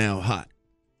is now hot.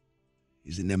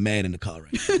 He's in there mad in the car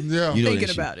right now. Yeah. You know Thinking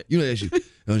that's about you. it. You know that's you.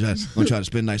 I'm trying to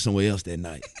spend the night somewhere else that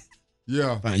night.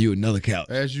 Yeah. Find you another couch.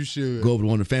 As you should. Go over to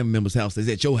one of the family members' house that's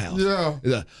at your house. Yeah.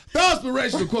 The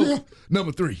inspirational quote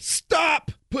number 3.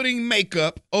 Stop putting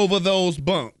makeup over those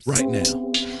bumps. Right now.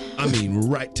 I mean,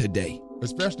 right today.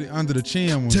 Especially under the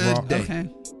chin when Rob. Today. Okay.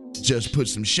 Just put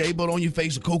some shea butter on your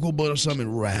face, a cocoa butter, something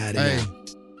right Hey. in.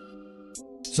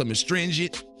 Some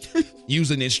astringent.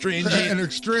 Using astringent. An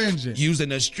astringent.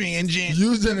 Using astringent.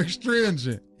 Using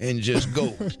astringent. And just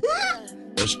go.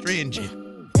 Astringent.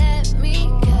 Let me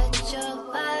catch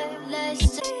your vibe.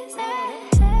 Let's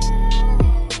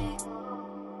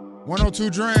 102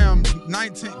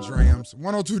 drams,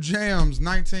 102 jams,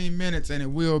 19 minutes, and it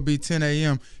will be 10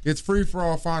 a.m. It's free for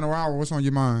all final hour. What's on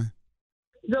your mind?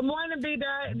 Good morning,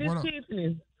 B-Dot. This What up?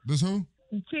 Tiffany. This who?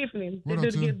 Tiffany. What They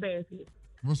up, do the Tiff? gift basket.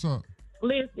 What's up?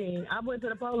 Listen, I went to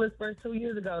the Polish Express 2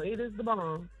 years ago. It is the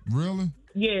bomb. Really?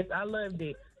 Yes, I loved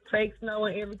it. Fake snow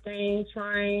and everything,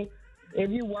 train. If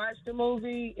you watch the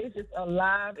movie, it's just a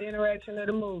live interaction of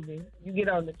the movie. You get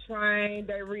on the train,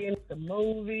 they reenact the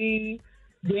movie.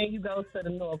 Then you go to the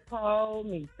North Pole,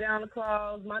 meet Santa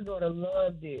Claus. My daughter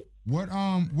loved it. What?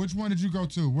 Which one did you go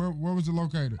to? Where was it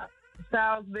located?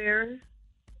 Salisbury.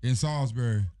 In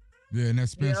Salisbury. Yeah, in that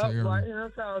Spencer Yep, area. right here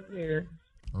in Salisbury.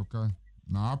 Okay.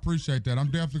 No, I appreciate that. I'm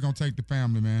definitely gonna take the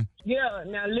family, man. Yeah,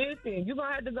 now listen, you're going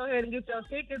to have to go ahead and get your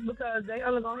tickets because they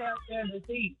only going to have 7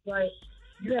 seats. Like,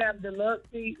 you have deluxe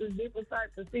seats and different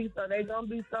types of seats, so they're going to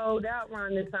be sold out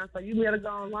around this time. So you better go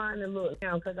online and look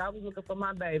now because I was looking for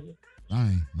my baby.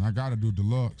 Dang, I gotta do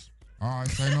deluxe. All right,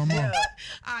 say no more.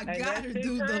 I Hey, gotta that's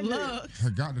do the 600. look. I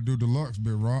got to do deluxe,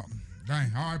 Big Rock.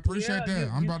 Dang, all right, appreciate Yeah,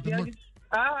 that. I'm about to look.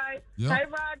 All right. Yep. Hey,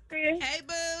 Roxy. Hey,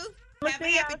 boo. I'ma Happy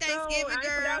see y'all Thanksgiving, soon. I ain't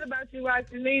girl. forgot about you,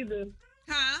 Roxy, neither.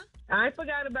 Huh? I ain't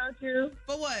forgot about you.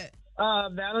 For what?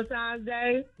 Valentine's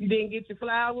Day. You didn't get your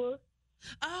flowers.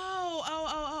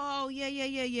 Oh,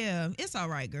 yeah. It's all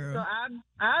right, girl. So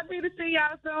I'll be to see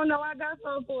y'all soon. No, I got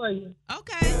something for you.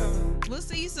 Okay. We'll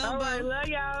see you soon, All right, boo. love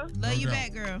y'all. Love you doubt.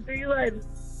 back, girl. See you later.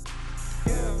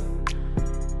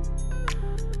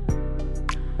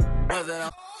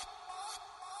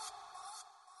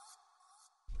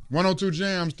 102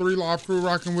 jams, 3 live crew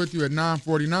rocking with you at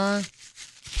 9:49.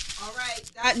 All right,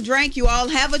 Dot and Drank, you all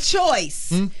have a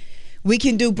choice. We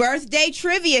can do birthday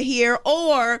trivia here,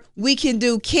 or we can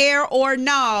do Care or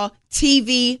Nah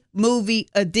TV movie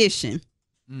edition.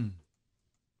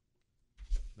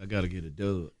 I gotta get a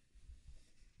dub.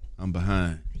 I'm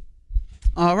behind.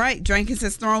 All right, Drankins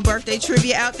has thrown birthday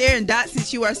trivia out there, and Dot,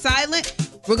 since you are silent,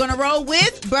 we're gonna roll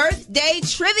with birthday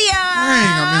trivia.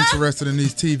 Dang, I'm interested in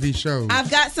these TV shows. I've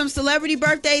got some celebrity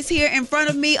birthdays here in front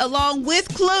of me along with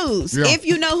clues. Yeah. If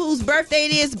you know whose birthday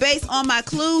it is based on my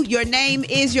clue, your name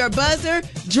is your buzzer.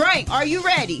 Drake, are you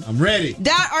ready? I'm ready.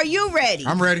 Dot, are you ready?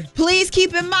 I'm ready. Please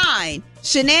keep in mind,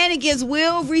 shenanigans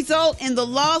will result in the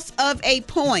loss of a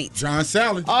point. John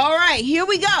Sally. All right, here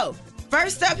we go.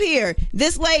 First up here,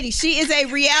 this lady, she is a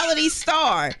reality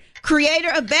star, creator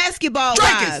of Basketball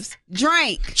Wives.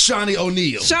 Drank. Shawnee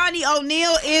O'Neal. Shawnee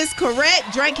O'Neal is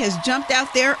correct. Drake has jumped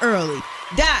out there early.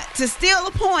 Dot, to steal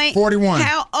a point. 41.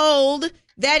 How old?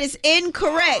 That is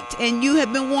incorrect, and you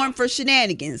have been warned for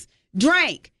shenanigans.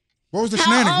 Drake, What was the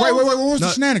shenanigan? Wait. What was the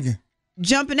shenanigan?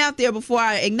 Jumping out there before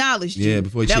I acknowledged you. Yeah,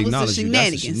 before she acknowledged you.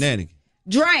 That's a shenanigan.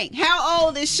 Drank. How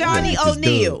old is Shawnee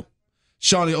O'Neal?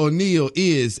 Shawnee O'Neal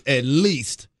is at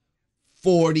least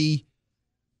 40.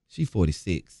 She's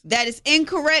 46. That is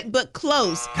incorrect, but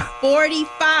close.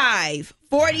 45.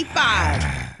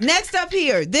 45. Next up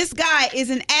here, this guy is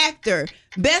an actor,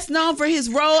 best known for his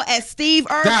role as Steve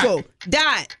Urkel.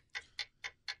 Dot.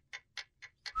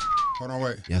 Hold on,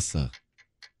 wait. Yes, sir.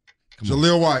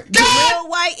 Jaleel White. Jaleel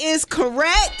White is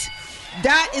correct.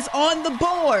 Dot is on the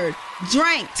board.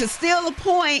 Drank. To steal a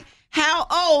point, how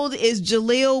old is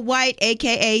Jaleel White,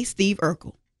 a.k.a. Steve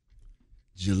Urkel?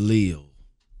 Jaleel.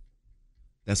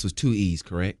 That's with 2 E's,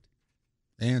 correct?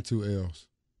 And 2 L's.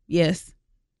 Yes.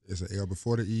 It's an L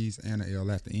before the E's and an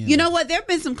L at the end. You know what? There have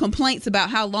been some complaints about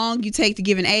how long you take to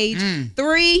give an age.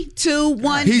 3, 2,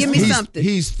 1, give me something.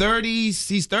 He's 30.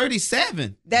 He's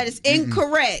 37. That is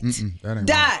incorrect. That ain't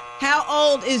Dot. right. How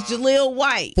old is Jaleel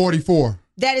White? 44.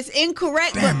 That is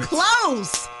incorrect, but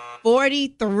close.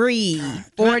 43.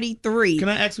 43. Can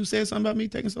I ask who said something about me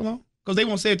taking so long? Because they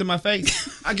won't say it to my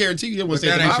face. I guarantee you they won't say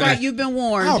it to my face. All right, you've been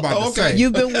warned. I was about to say.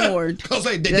 You've been warned. Because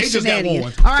they just got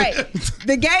warned. All right.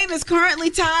 The game is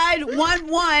currently tied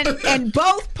 1-1, and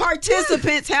both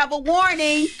participants have a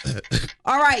warning.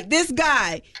 All right, this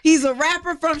guy, he's a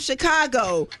rapper from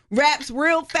Chicago, raps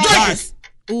real fast.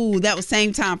 Ooh, that was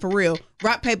same time for real.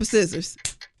 Rock, paper, scissors.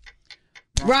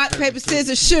 Rock, paper,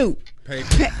 scissors, shoot.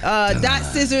 Dot,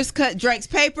 scissors, cut Drake's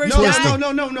papers. No,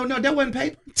 that wasn't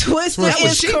paper. Twister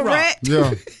is correct.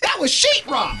 Yeah. That was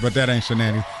sheetrock. But that ain't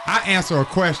shenanigans. I answered a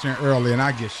question earlier and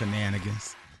I get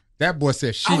shenanigans. That boy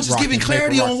said sheetrock. I was just giving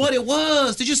clarity on what it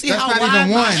was. Did you see how wide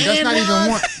my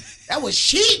hand was? That was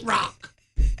sheetrock.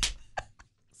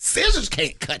 Scissors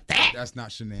can't cut that. That's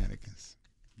not shenanigans.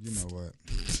 You know what?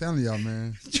 I'm telling y'all,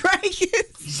 man. Drake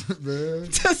is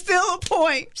to steal a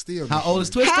point. Still. How old is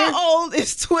Twister? How old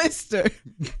is Twister?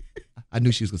 I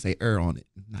knew she was gonna say on it,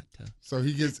 not tough. So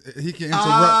he can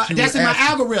interrupt you. That's in my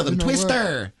algorithm.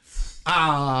 Twister.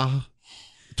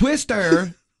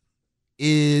 Twister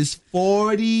is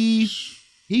 40.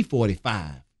 He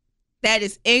 45. That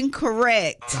is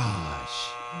incorrect. Gosh.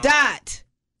 Dot.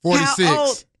 46. How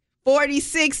old?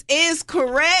 46 is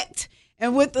correct.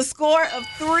 And with the score of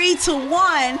 3-1, He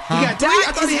got 3?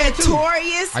 I thought he had 2.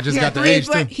 Victorious. I just got the age,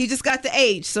 too. He just got the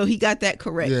age, so he got that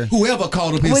correct. Yeah. Whoever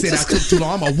called up and said I took too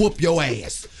long, I'm going to whoop your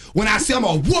ass. When I say I'm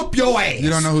going to whoop your ass. You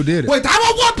don't know who did it. Wait, I'm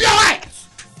going to whoop your ass.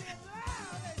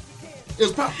 It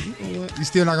was probably, You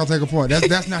still not going to take a point.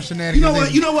 That's not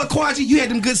shenanigans. You know what, Quadgy? You had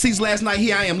them good seats last night.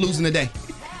 Here I am losing today.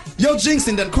 Yo,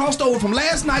 Jinxon done crossed over from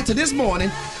last night to this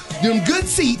morning. Them good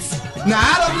seats. Now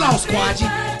I done lost,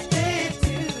 Quadgy.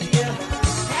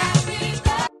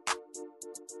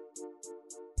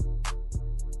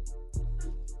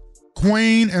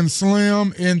 Queen and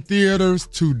Slim in theaters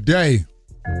today.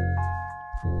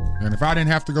 And if I didn't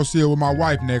have to go see it with my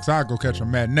wife next, I'd go catch a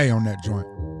matinee on that joint.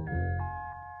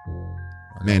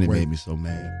 Man, it made me so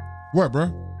mad. What,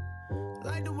 bro?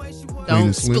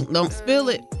 Don't spill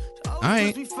it. I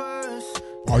ain't.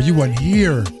 Oh, you wasn't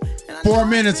here. 4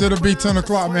 minutes, it'll be 10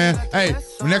 o'clock, man. Hey,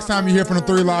 next time you hear from the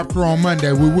 3 Live Crew on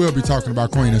Monday, we will be talking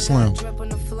about Queen and Slim.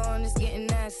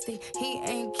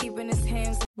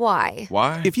 Why?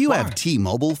 Why? If you have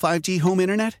T-Mobile 5G home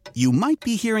internet, you might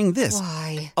be hearing this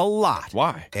Why? a lot.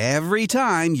 Why? Every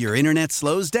time your internet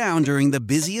slows down during the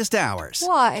busiest hours.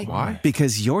 Why? Why?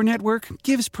 Because your network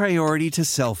gives priority to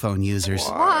cell phone users.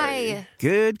 Why?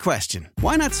 Good question.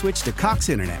 Why not switch to Cox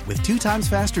Internet with 2 times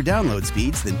faster download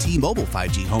speeds than T-Mobile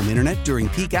 5G home internet during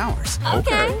peak hours?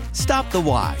 Okay. Stop the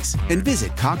whys and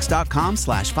visit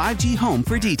cox.com/5G home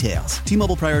for details.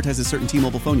 T-Mobile prioritizes certain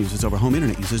T-Mobile phone users over home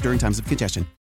internet users during times of congestion.